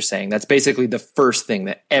what you're saying, that's basically the first thing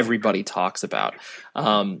that everybody talks about.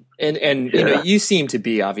 And you seem to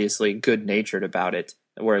be obviously good natured about it,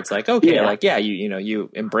 where it's like, okay, like, you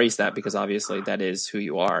embrace that because obviously that is who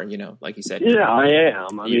you are, like you said. Yeah, I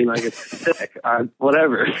am. I mean, like, it's sick.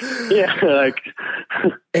 Whatever. Yeah, like.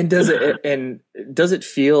 And does it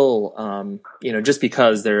feel, just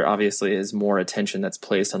because there obviously is more attention that's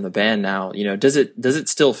placed on the band now, does it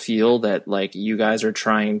still feel that like you guys are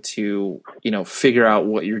trying to, figure out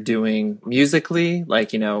what you're doing musically? Like,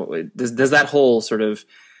 does that whole sort of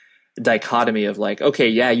dichotomy of like, okay,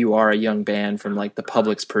 you are a young band from like the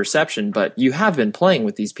public's perception, but you have been playing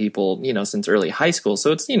with these people, since early high school.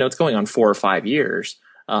 So it's, it's going on 4 or 5 years.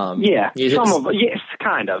 Some of them, yes,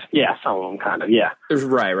 kind of. Yeah, some of them kind of, yeah.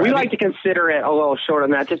 Right. We like to consider it a little short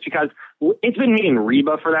on that just because it's been me and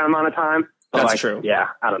Reba for that amount of time. That's true. Yeah,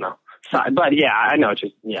 I don't know. But yeah, I know it's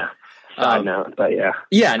just, yeah. Side note, but yeah.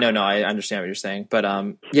 Yeah, no, I understand what you're saying. But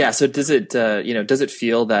so does it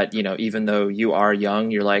feel that, even though you are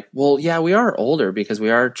young, you're like, well, yeah, we are older because we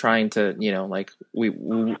are trying to, like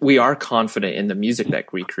we are confident in the music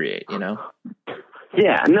that we create,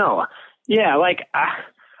 Yeah, no. Yeah, like,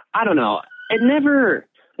 I don't know. It never,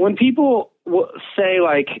 when people say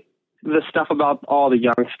like the stuff about all the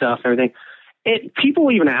young stuff and everything,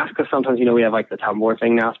 people even ask us sometimes, we have like the Tumblr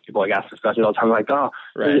thing now, so people like ask us questions all the time, like, does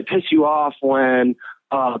it piss you off when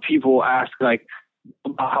people ask like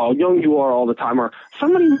how young you are all the time? Or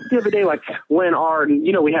somebody the other day, like when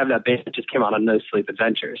we have that band that just came out on No Sleep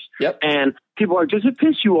Adventures. Yep. And people are like, does it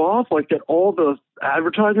piss you off like that all the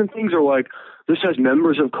advertising things are like, this has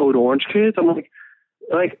members of Code Orange kids? I'm like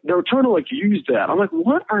they're trying to like use that. I'm like,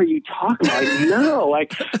 what are you talking about? Like, no, like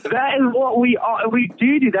that is what we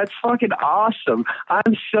do. Dude, that's fucking awesome.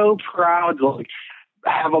 I'm so proud to like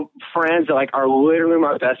have friends that like are literally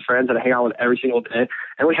my best friends that I hang out with every single day.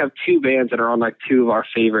 And we have 2 bands that are on like 2 of our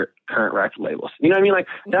favorite current record labels. You know what I mean? Like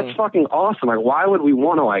that's fucking awesome. Like why would we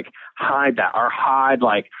want to like hide that or hide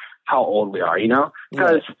like how old we are,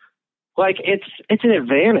 Because like it's an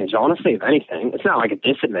advantage, honestly, if anything. It's not like a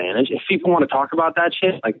disadvantage. If people want to talk about that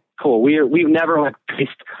shit, like cool. We've never like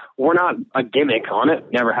we're not a gimmick on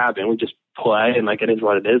it. Never have been. We just play and like it is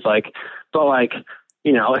what it is. Like, but like,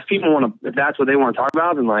 if people if that's what they want to talk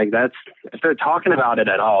about, then like if they're talking about it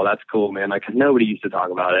at all, that's cool, man. Like, 'cause nobody used to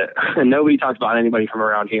talk about it and nobody talks about anybody from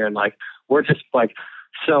around here. And like, we're just like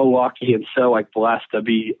so lucky and so like blessed to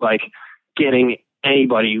be like getting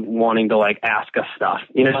anybody wanting to like ask us stuff,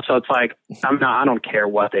 so it's like, I don't care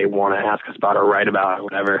what they want to ask us about or write about or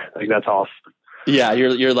whatever. Like that's all. Yeah.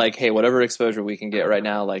 You're like, hey, whatever exposure we can get right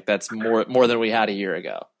now, like that's more than we had a year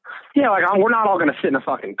ago. Yeah, like we're not all gonna sit in a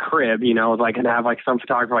fucking crib, like and have like some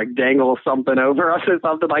photographer like dangle something over us or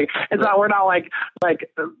something. Like it's not. We're not like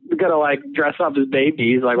gonna like dress up as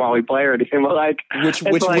babies like while we play or anything. But like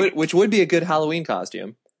which would be a good Halloween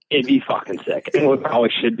costume. It'd be fucking sick. And we probably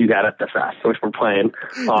should do that at the fest, which we're playing.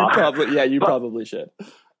 You probably should.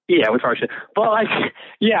 Yeah, we probably should. But like,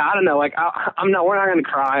 yeah, I don't know. Like, we're not gonna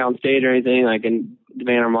cry on stage or anything. Like, and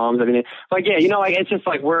demand our moms. I mean, like, yeah, like it's just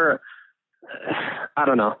like I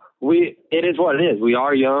don't know. It is what it is. We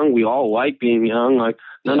are young. We all like being young. Like,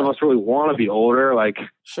 none of us really want to be older. Like,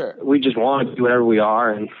 sure, we just want to do whatever we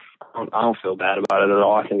are, and I don't feel bad about it at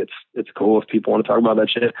all. I think it's cool if people want to talk about that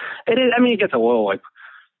shit. It is. I mean, it gets a little like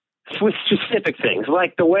with specific things,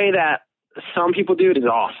 like the way that some people do it is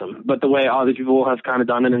awesome, but the way other people have kind of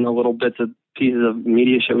done it in the little bits of pieces of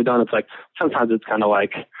media shit we've done, it's like sometimes it's kind of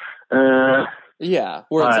like, yeah.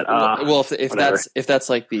 If that's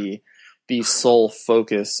like the sole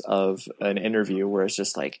focus of an interview, where it's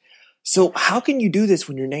just like, so how can you do this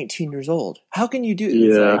when you're 19 years old? How can you do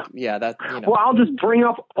this? Yeah. Like, Well, I'll just bring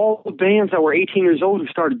up all the bands that were 18 years old who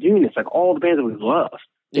started doing this, like all the bands that we love.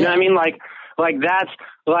 You know what I mean? Like that's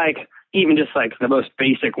like even just like the most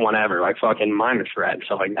basic one ever, like fucking Minor Threat and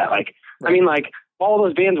stuff like that. Like I mean, like, all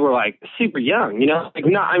those bands were like super young, you know, like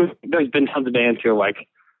there's been tons of bands who are like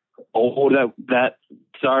old that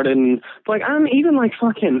started, and like, I'm even like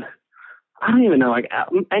fucking, I don't even know, like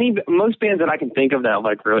most bands that I can think of that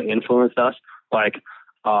like really influenced us, like,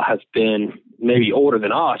 has been maybe older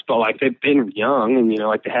than us, but like they've been young, and, you know,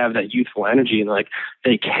 like they have that youthful energy, and like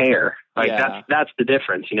they care. Like that's the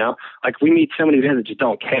difference, you know, like we meet so many bands that just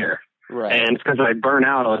don't care. Right. And it's because I burn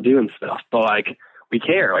out on doing stuff, but like, we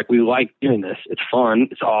care. Like, we like doing this. It's fun.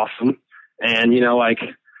 It's awesome. And, you know, like,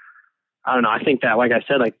 I don't know. I think that, like I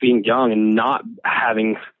said, like being young and not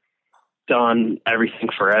having done everything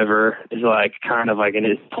forever is like kind of like,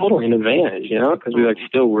 it's totally an advantage, you know, because we like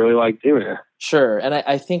still really like doing it. Sure. And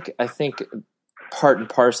I think part and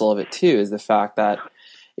parcel of it too is the fact that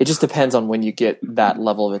it just depends on when you get that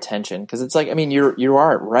level of attention. Cause it's like, I mean, you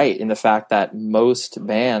are right in the fact that most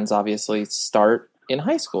bands obviously start in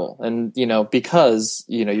high school, and, you know, because,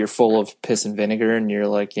 you know, you're full of piss and vinegar, and you're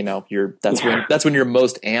like, you know, that's when you're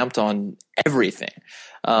most amped on everything.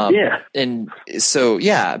 And so,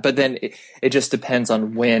 but then it just depends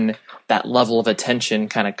on when that level of attention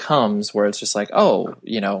kind of comes, where it's just like, oh,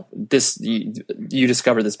 you know, you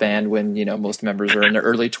discover this band when, you know, most members are in their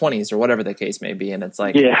early 20s or whatever the case may be. And it's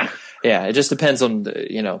like, it just depends on,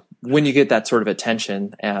 you know, when you get that sort of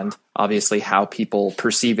attention, and obviously how people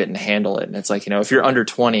perceive it and handle it. And it's like, you know, if you're under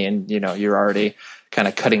 20 and, you know, you're already kind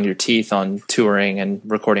of cutting your teeth on touring and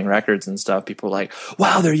recording records and stuff, people are like,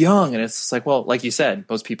 wow, they're young. And it's just like, well, like you said,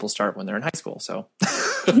 most people start when they're in high school. So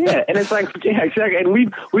and it's like, exactly. And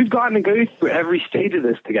we've gotten to go through every stage of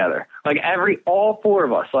this together. Like all four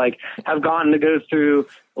of us like have gotten to go through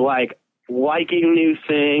like liking new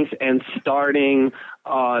things and starting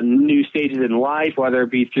new stages in life, whether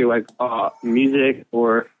it be through like music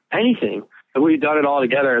or anything. But we've done it all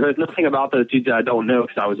together. There's nothing about those dudes that I don't know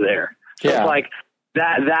because I was there. So it's like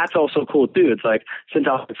that's also cool too. It's like, since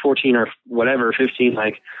I was 14 or whatever, 15,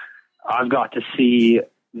 like I've got to see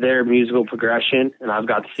their musical progression, and I've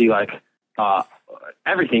got to see like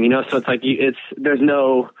everything, you know. So it's like it's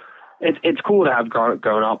cool to have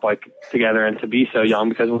grown up like together and to be so young,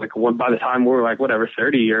 because like by the time we're like whatever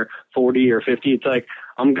 30 or 40 or 50, it's like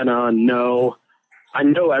I know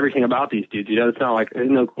everything about these dudes. You know, it's not like there's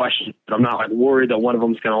no question. But I'm not like worried that one of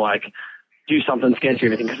them's gonna like do something sketchy or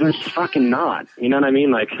anything, because they're just fucking not. You know what I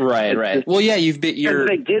mean? Like, right. Well, yeah, if they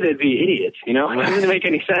did, it'd be idiots. You know, it doesn't make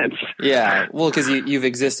any sense. Yeah, well, because you've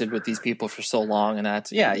existed with these people for so long, and that's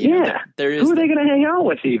there is. Who are they going to hang out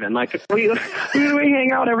with even? Like, we hang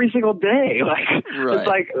out every single day. Like, It's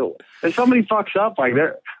like if somebody fucks up, like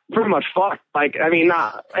they're pretty much fucked. Like, I mean,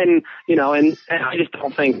 not, and you know, and I just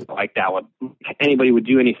don't think like that anybody would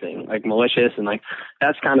do anything like malicious, and like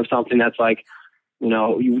that's kind of something that's like, you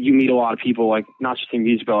know, you meet a lot of people, like, not just in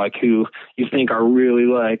music, but like who you think are really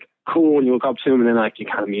like cool, and you look up to them, and then like you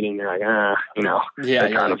kind of meet them, and you're like, you know,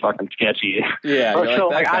 they're kind of fucking sketchy. Yeah. So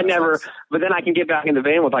like I never, but then I can get back in the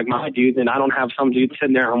van with like my dudes, and I don't have some dude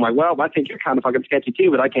sitting there. I'm like, well, I think you're kind of fucking sketchy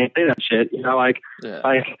too, but I can't say that shit. You know, like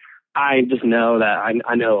I just know that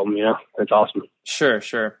I know them. You know, it's awesome.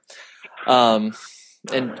 Sure.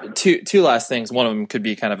 And two last things. One of them could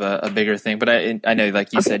be kind of a bigger thing, but I know,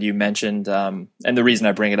 like you said, you mentioned, and the reason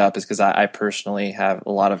I bring it up is because I personally have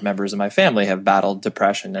a lot of members of my family have battled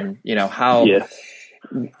depression, and you know how. Yeah.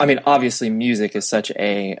 I mean, obviously, music is such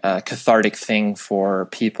a cathartic thing for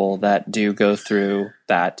people that do go through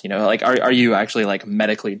that. You know, like, are you actually like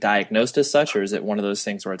medically diagnosed as such, or is it one of those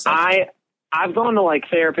things where it's like I've gone to like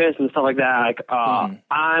therapists and stuff like that. Like,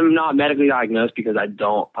 I'm not medically diagnosed because I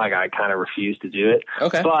kind of refuse to do it.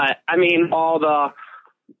 Okay. But I mean, all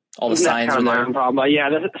the signs are my own problem. But yeah,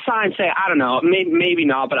 the signs say, I don't know, maybe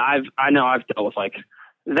not, but I know I've dealt with like,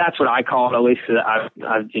 that's what I call it, at least, because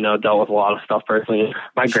I've you know, dealt with a lot of stuff personally.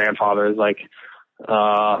 My grandfather is like,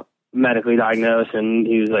 medically diagnosed, and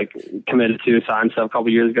he was like committed to suicide and stuff a couple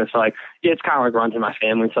years ago. So like, yeah, it's kind of like runs in my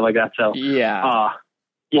family and stuff like that. So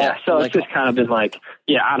so it's just kind of been like,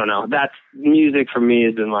 I don't know. That's music for me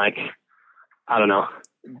has been like, I don't know.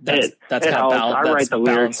 That's kind of I write the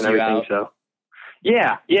lyrics and everything. So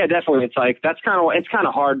yeah, definitely. It's like, it's kind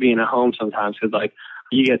of hard being at home sometimes, because like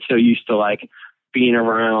you get so used to like being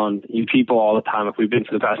around you people all the time. Like we've been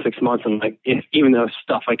for the past 6 months, and like even though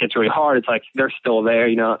stuff like gets really hard, it's like they're still there.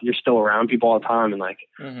 You know, you're still around people all the time, and like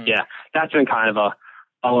that's been kind of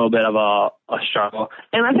a little bit of a struggle.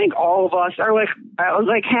 And I think all of us are like, I was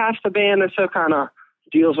like half the band that so kind of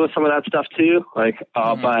deals with some of that stuff too. Like,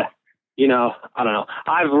 but you know, I don't know.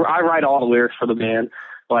 I write all the lyrics for the band.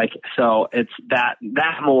 Like, so it's that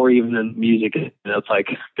more even than music. It's like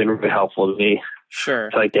been really helpful to me. Sure.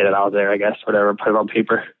 to like get it out there, I guess, whatever, put it on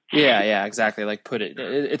paper. Yeah, exactly. Like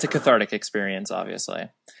it's a cathartic experience, obviously.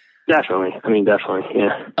 Definitely. I mean, definitely.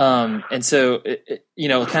 Yeah. And so, you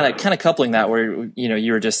know, kind of coupling that where, you know,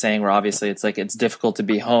 you were just saying where obviously it's like, it's difficult to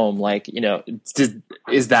be home. Like, you know,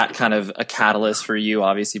 is that kind of a catalyst for you,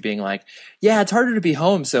 obviously being like, yeah, it's harder to be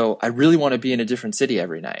home. So I really want to be in a different city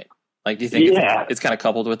every night. Like, do you think it's kind of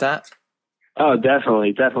coupled with that? Oh,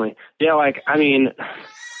 definitely. Definitely. Yeah. Like, I mean,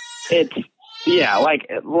 it's, yeah,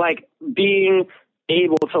 like being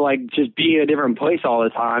able to like just be in a different place all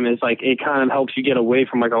the time is like, it kind of helps you get away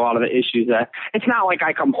from like a lot of the issues that it's not like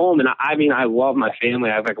I come home and I mean, I love my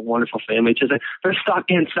family. I have like a wonderful family. It's just like they're stuck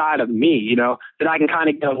inside of me, you know, that I can kind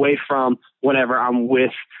of get away from whenever I'm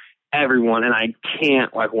with everyone and I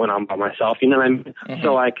can't like when I'm by myself, you know what I mean? Mm-hmm.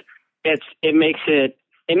 So like it makes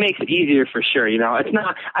it easier for sure. You know, it's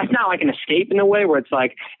not like an escape in a way where it's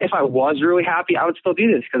like, if I was really happy, I would still do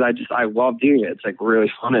this because I love doing it. It's like really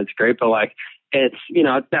fun. It's great. But like, it's, you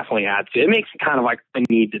know, it definitely adds to it. It makes it kind of like I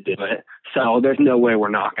need to do it. So there's no way we're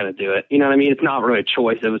not going to do it. You know what I mean? It's not really a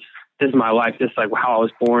choice. This is my life. This is like how I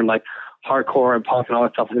was born, like hardcore and punk and all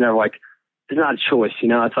that stuff is never like, it's not a choice. You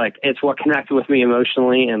know, it's like, it's what connected with me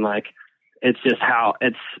emotionally. And like, it's just how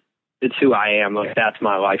it's who I am. Like that's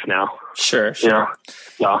my life now. Sure. You know?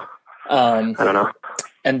 So, I don't know.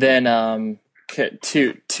 And then,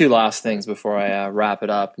 two last things before I wrap it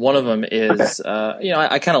up. One of them is, you know,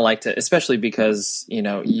 I kind of like to, especially because, you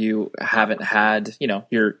know, you haven't had, you know,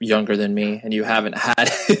 you're younger than me and you haven't had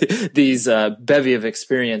these bevy of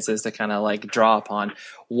experiences to kind of like draw upon.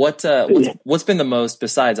 What's been the most,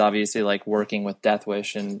 besides obviously like working with Death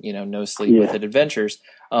Wish and, you know, No Sleep with It Adventures,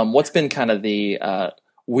 what's been kind of the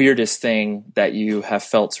weirdest thing that you have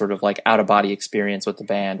felt sort of like out of body experience with the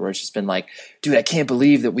band where it's just been like, dude, I can't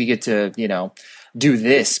believe that we get to, you know, do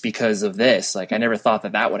this because of this. Like, I never thought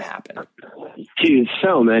that would happen. Dude,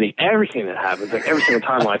 so many, everything that happens, like every single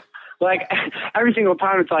time, like every single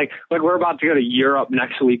time it's like we're about to go to Europe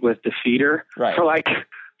next week with Defeater for like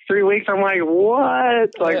 3 weeks. I'm like,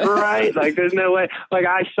 what? Like, right. Like, there's no way. Like,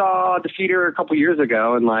 I saw Defeater a couple years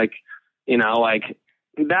ago and like, you know, like,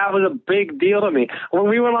 that was a big deal to me. When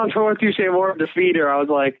we went on tour with Touche More Defeater, I was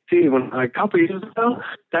like, dude, a couple years ago,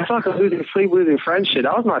 that fucking losing sleep, losing friends shit,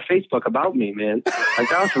 that was my Facebook about me, man. Like,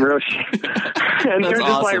 that was some real shit. And they're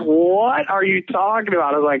just like, what are you talking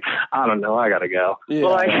about? I was like, I don't know, I gotta go. Yeah.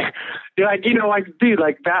 But like, you know, like, dude,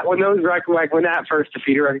 like that, when those records, like when that first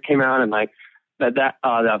Defeater record came out and like,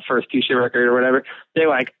 that first Touche record or whatever, they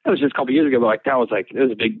like, it was just a couple years ago, but like, that was like, it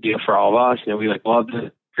was a big deal for all of us. You know, we like loved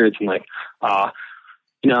the records and like,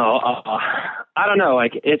 you know, I don't know,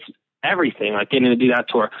 like it's everything, like getting to do that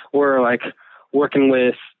tour. We're like working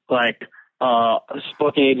with like a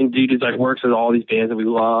booking agent dude who's like works with all these bands that we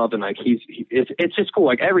love. And like, it's just cool.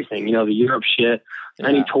 Like everything, you know, the Europe shit,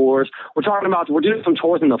 any tours we're doing some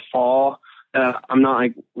tours in the fall. I'm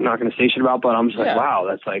not going to say shit about, but I'm just like, wow,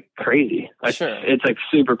 that's like crazy. Like it's like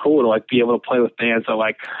super cool to like be able to play with bands that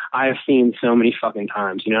like I have seen so many fucking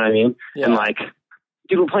times, you know what I mean? Yeah. And like,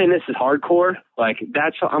 dude, we're playing This Is Hardcore. Like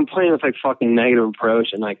I'm playing with like fucking Negative Approach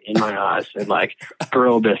and like In My Eyes and like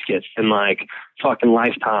Gorilla Biscuits and like fucking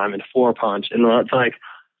Lifetime and Four Punch and it's like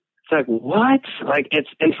what? Like it's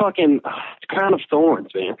fucking it's Crown of Thorns,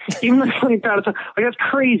 man. Even the fucking Crown of Thorns, like that's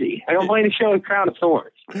crazy. Like I'm playing a show with Crown of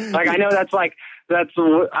Thorns. Like I know that's I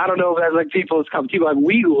don't know if that's like people like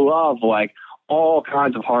we love like all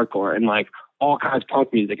kinds of hardcore and like all kinds of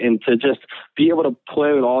punk music, and to just be able to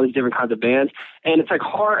play with all these different kinds of bands. And it's like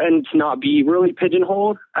hard and to not be really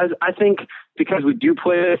pigeonholed, as I think, because we do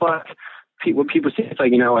play with like what people say, it's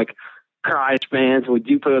like, you know, like crash bands, and we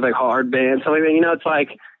do play with like hard bands. So, you know, it's like,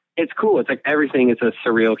 it's cool. It's like everything is a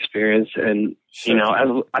surreal experience. And, you know, as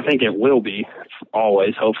I think it will be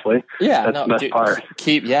always, hopefully. Yeah. That's the best part.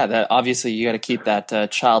 That obviously you got to keep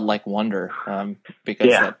that childlike wonder, because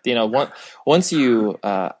that, you know, once you,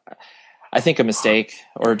 I think a mistake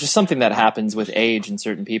or just something that happens with age in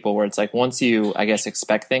certain people where it's like, once you, I guess,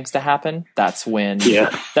 expect things to happen, that's when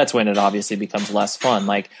it obviously becomes less fun.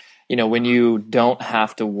 Like, you know, when you don't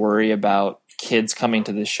have to worry about kids coming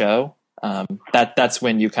to the show, that's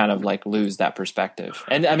when you kind of like lose that perspective.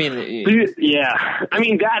 And I mean, I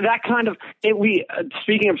mean, that kind of,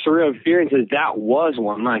 speaking of surreal experiences, that was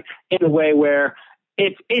one, like in a way where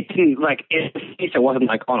it didn't like, it wasn't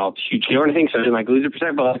like on a huge show or anything. So it didn't like lose a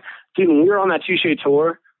percent, but like, dude, when we were on that Touche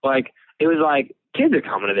tour, like it was like kids are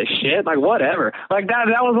coming to this shit, like whatever. Like that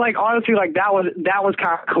was like honestly like that was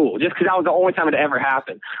kind of cool, just because that was the only time it ever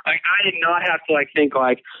happened. Like I did not have to like think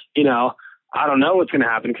like, you know, I don't know what's going to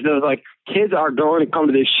happen, because it was like, kids are going to come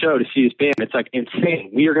to this show to see this band. It's like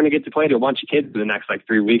insane. We are going to get to play to a bunch of kids for the next like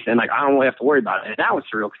 3 weeks, and like I don't really have to worry about it. And that was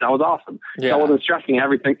surreal, because that was awesome. Yeah. So I wasn't stressing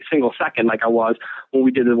every single second like I was when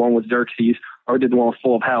we did the one with Xerxes or did the one with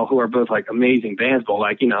Full of Hell, who are both like amazing bands. But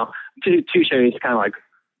like, you know, Touche kind of like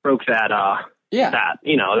broke that that,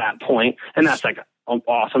 you know, that point, and that's like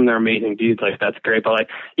awesome. They're amazing dudes. Like, that's great. But like,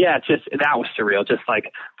 yeah, it's just, that was surreal. Just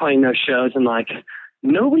like playing those shows and like,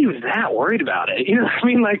 nobody was that worried about it. You know what I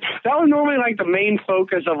mean? Like, that was normally like the main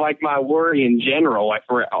focus of like my worry in general, like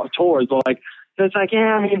for tours. But like, so it's like,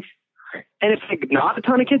 yeah, I mean, and it's like not a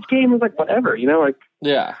ton of kids came. It was like, whatever, you know, like,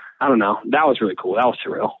 yeah, I don't know. That was really cool. That was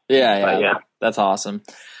surreal. Yeah. That's awesome.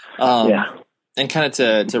 Yeah. And kind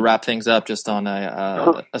of to wrap things up, just on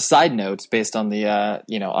a side note, based on the,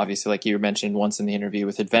 you know, obviously, like you mentioned once in the interview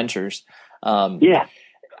with Adventures. Yeah.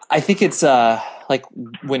 I think it's like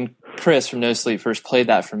when Chris from No Sleep first played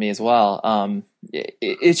that for me as well.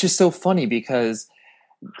 It's just so funny, because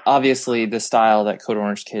obviously the style that Code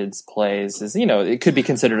Orange Kids plays is, you know, it could be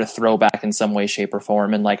considered a throwback in some way, shape, or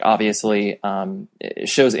form. And like, obviously, it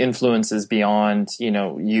shows influences beyond, you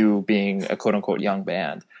know, you being a quote unquote young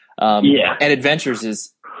band. And Adventures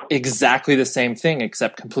is exactly the same thing,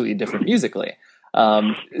 except completely different musically.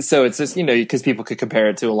 So it's just, you know, because people could compare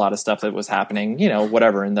it to a lot of stuff that was happening, you know,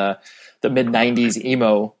 whatever, in the mid 90s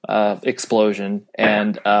emo explosion.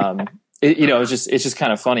 And you know, it's just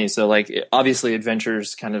kind of funny. So like, obviously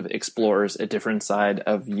Adventures kind of explores a different side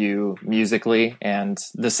of you musically, and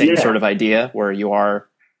the same sort of idea where you are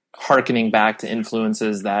hearkening back to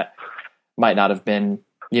influences that might not have been,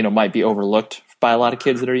 you know, might be overlooked by a lot of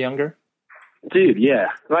kids that are younger. Dude, yeah.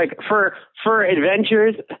 Like for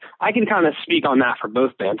Adventures, I can kind of speak on that for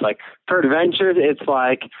both bands. Like for Adventures, it's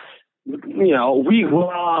like, you know, we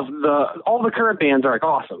love all the current bands are like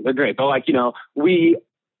awesome. They're great. But like, you know, we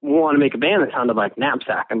want to make a band that sounded like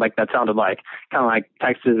Knapsack, and like that sounded like kind of like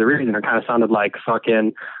Texas the Reason, or kind of sounded like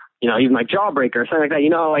fucking, you know, even like Jawbreaker or something like that. You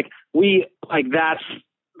know, like we, like, that's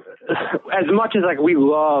as much as like we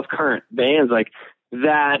love current bands, like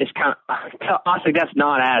that is kind of, to us, like that's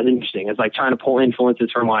not as interesting as like trying to pull influences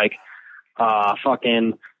from like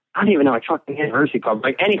fucking, I don't even know, like fucking University Club,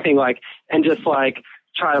 like anything, like, and just like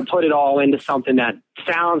try to put it all into something that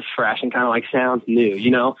sounds fresh and kind of like sounds new,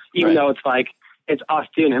 you know, even though it's like, it's us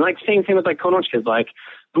doing it. And like same thing with like Code Orange Kids, like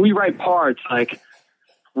we write parts, like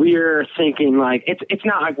we're thinking like, it's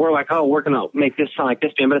not like we're like, oh, we're going to make this sound like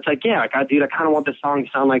this band, but it's like, yeah, like I kind of want this song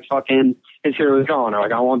to sound like fucking His Hero Is Gone, or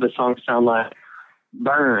like I want this song to sound like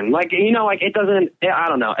Burn. Like, you know, like it doesn't, I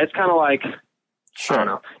don't know. It's kind of like, I don't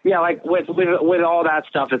know. Yeah, like with all that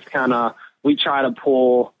stuff, it's kind of, we try to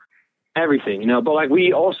pull everything, you know, but like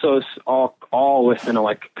we also all listen to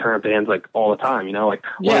like current bands like all the time, you know, like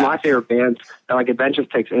one of my favorite bands that like Adventures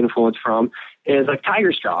takes influence from is like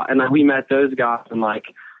Tiger Straw, and like we met those guys, and like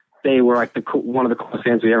they were like one of the coolest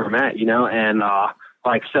bands we ever met, you know, and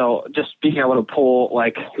like, so just being able to pull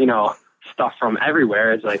like, you know, stuff from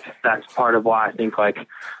everywhere is like, that's part of why I think like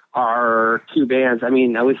our two bands, I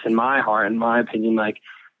mean, at least in my heart, in my opinion, like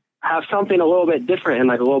have something a little bit different and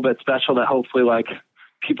like a little bit special that hopefully like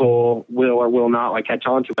people will or will not like catch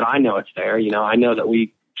on to, but I know it's there, you know, I know that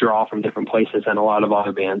we draw from different places than a lot of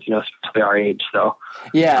other bands, you know, especially our age. So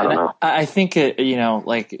yeah, I don't know. I think you know,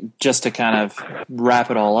 like just to kind of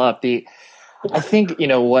wrap it all up, I think, you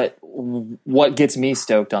know, what gets me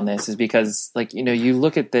stoked on this is because, like, you know, you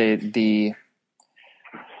look at the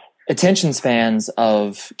attention spans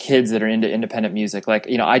of kids that are into independent music. Like,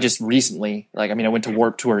 you know, I just recently, like, I mean, I went to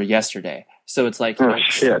Warped Tour yesterday. So it's like, oh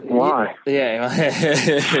shit, why? Yeah,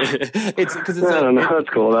 it's because it's. I don't know. That's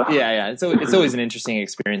cool though. Yeah. So it's always an interesting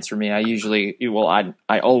experience for me.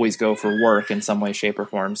 I always go for work in some way, shape, or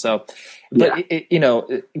form. So, but you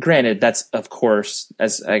know, granted, that's of course,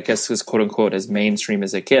 as I guess, as quote unquote as mainstream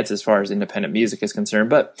as it gets as far as independent music is concerned.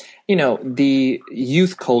 But you know, the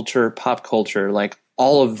youth culture, pop culture, like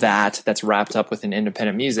all of that's wrapped up within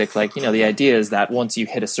independent music. Like, you know, the idea is that once you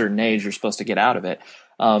hit a certain age, you're supposed to get out of it.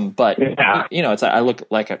 But you know, I look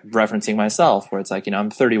like referencing myself, where it's like, you know,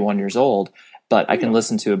 I'm 31 years old, but I can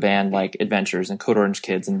listen to a band like Adventures and Code Orange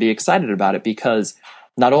Kids and be excited about it, because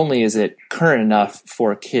not only is it current enough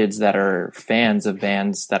for kids that are fans of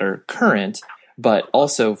bands that are current, but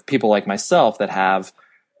also people like myself that have,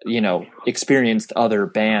 you know, experienced other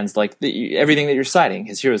bands, like everything that you're citing,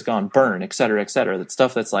 His Hero's Gone, Burn, et cetera, that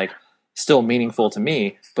stuff that's like still meaningful to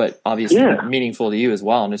me, but obviously meaningful to you as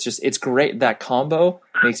well. And it's great. That combo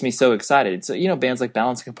makes me so excited. So, bands like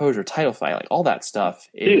Balance and Composure, Title Fight, like all that stuff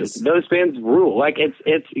is... Dude, those bands rule. Like,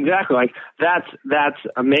 it's exactly like, that's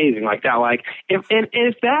amazing. Like that, like, if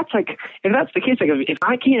that's the case, like, if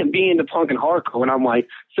I can't be into punk and hardcore when I'm like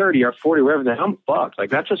 30 or 40, whatever, then I'm fucked. Like,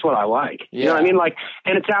 that's just what I like. You know what I mean? Like,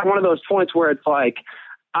 and it's at one of those points where it's like,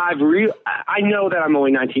 I know that I'm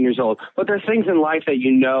only 19 years old, but there's things in life that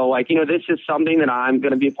like, this is something that I'm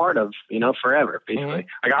going to be a part of, forever, basically. Mm-hmm.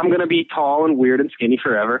 Like, I'm going to be tall and weird and skinny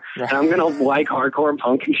forever, and I'm going to like hardcore and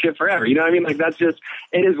punk and shit forever. You know what I mean? Like, that's just,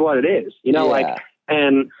 it is what it is, like,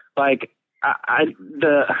 and like, I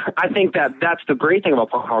think that that's the great thing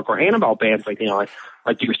about punk hardcore and about bands like,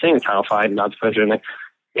 like you were saying, Title Fight and Not Pleasure, and like,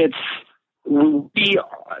 they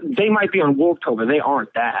might be on Wolftober, they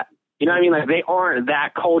aren't that. You know what I mean? Like, they aren't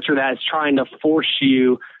that culture that's trying to force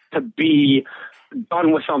you to be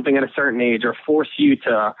done with something at a certain age or force you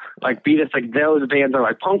to, like, be this, like, those bands are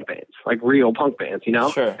like punk bands, like real punk bands,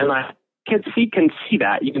 Sure. And, like, kids can see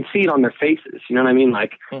that. You can see it on their faces, you know what I mean?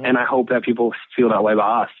 Like, and I hope that people feel that way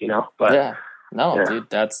about us, But, yeah. No, dude,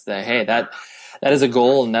 that's that is a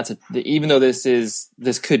goal, and even though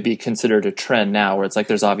this could be considered a trend now, where it's like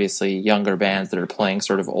there's obviously younger bands that are playing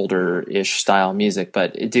sort of older-ish style music,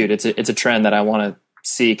 but dude, it's a trend that I want to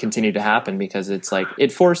see continue to happen, because it's like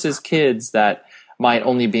it forces kids that might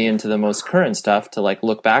only be into the most current stuff to like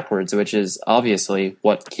look backwards, which is obviously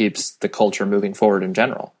what keeps the culture moving forward in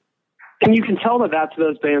general. And you can tell that that's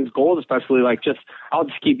those bands' goals, especially like I'll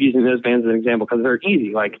just keep using those bands as an example because they're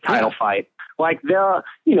easy, like Title Fight. Like, they're,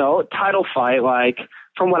 Title Fight, like,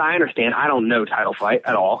 from what I understand, I don't know Title Fight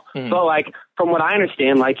at all, but, like, from what I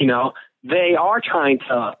understand, like, they are trying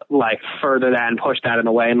to, like, further that and push that in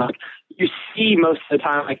a way, and, like, you see most of the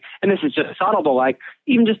time, like, and this is just subtle, but, like,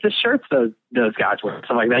 even just the shirts those guys wear,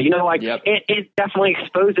 stuff like that, like, it definitely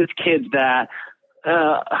exposes kids that,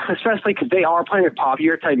 especially because they are playing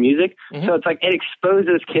popular type music. So it's like it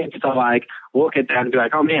exposes kids to like look at that and be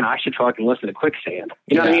like, oh man, I should fucking listen to Quicksand.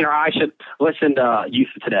 You know what I mean? Or I should listen to Youth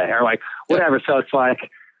of Today or like whatever. So it's like,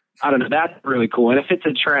 I don't know, that's really cool. And if it's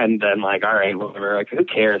a trend, then like, all right, whatever. Like, who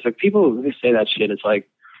cares? Like, people who say that shit, it's like,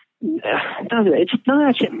 it's just none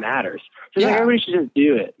of that shit matters. Just like everybody should just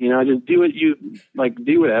do it. Just do what you like,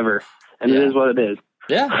 do whatever, and it is what it is.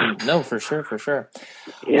 Yeah, no, for sure.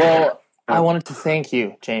 Yeah. Well, I wanted to thank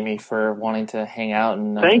you, Jami, for wanting to hang out.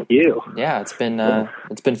 And thank you. Yeah, it's been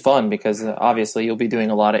fun because obviously you'll be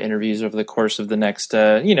doing a lot of interviews over the course of the next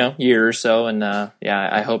year or so, and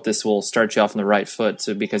I hope this will start you off on the right foot,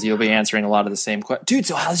 because you'll be answering a lot of the same questions. Dude,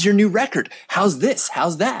 so how's your new record? How's this?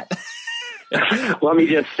 How's that? Let me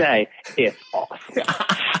just say, it's awesome.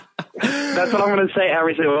 That's what I'm going to say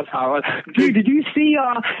every single time. Dude, did you see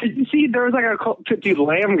there was like dude,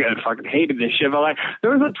 Lambgood fucking hated this shit, but like there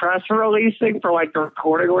was a press release thing for like the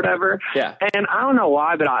recording or whatever. Yeah. And I don't know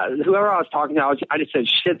why, but whoever I was talking to, I just said,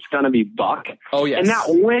 shit's going to be Buck. Oh, yes. And that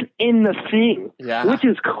went in the thing, which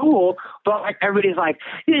is cool, but like everybody's like,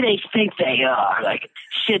 they think they are, like,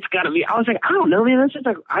 shit's got to be. I was like, I don't know, man. That's just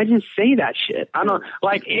like, I just say that shit. I don't,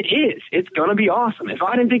 like, it is. It's going to be awesome. If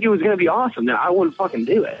I didn't think it was going to be awesome, then I wouldn't fucking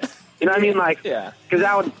do it. You know what I mean? Like, because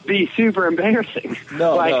that would be super embarrassing.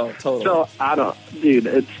 No, totally. So I don't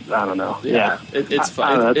know. Yeah, it's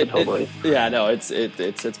fun. Totally.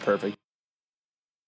 It's perfect.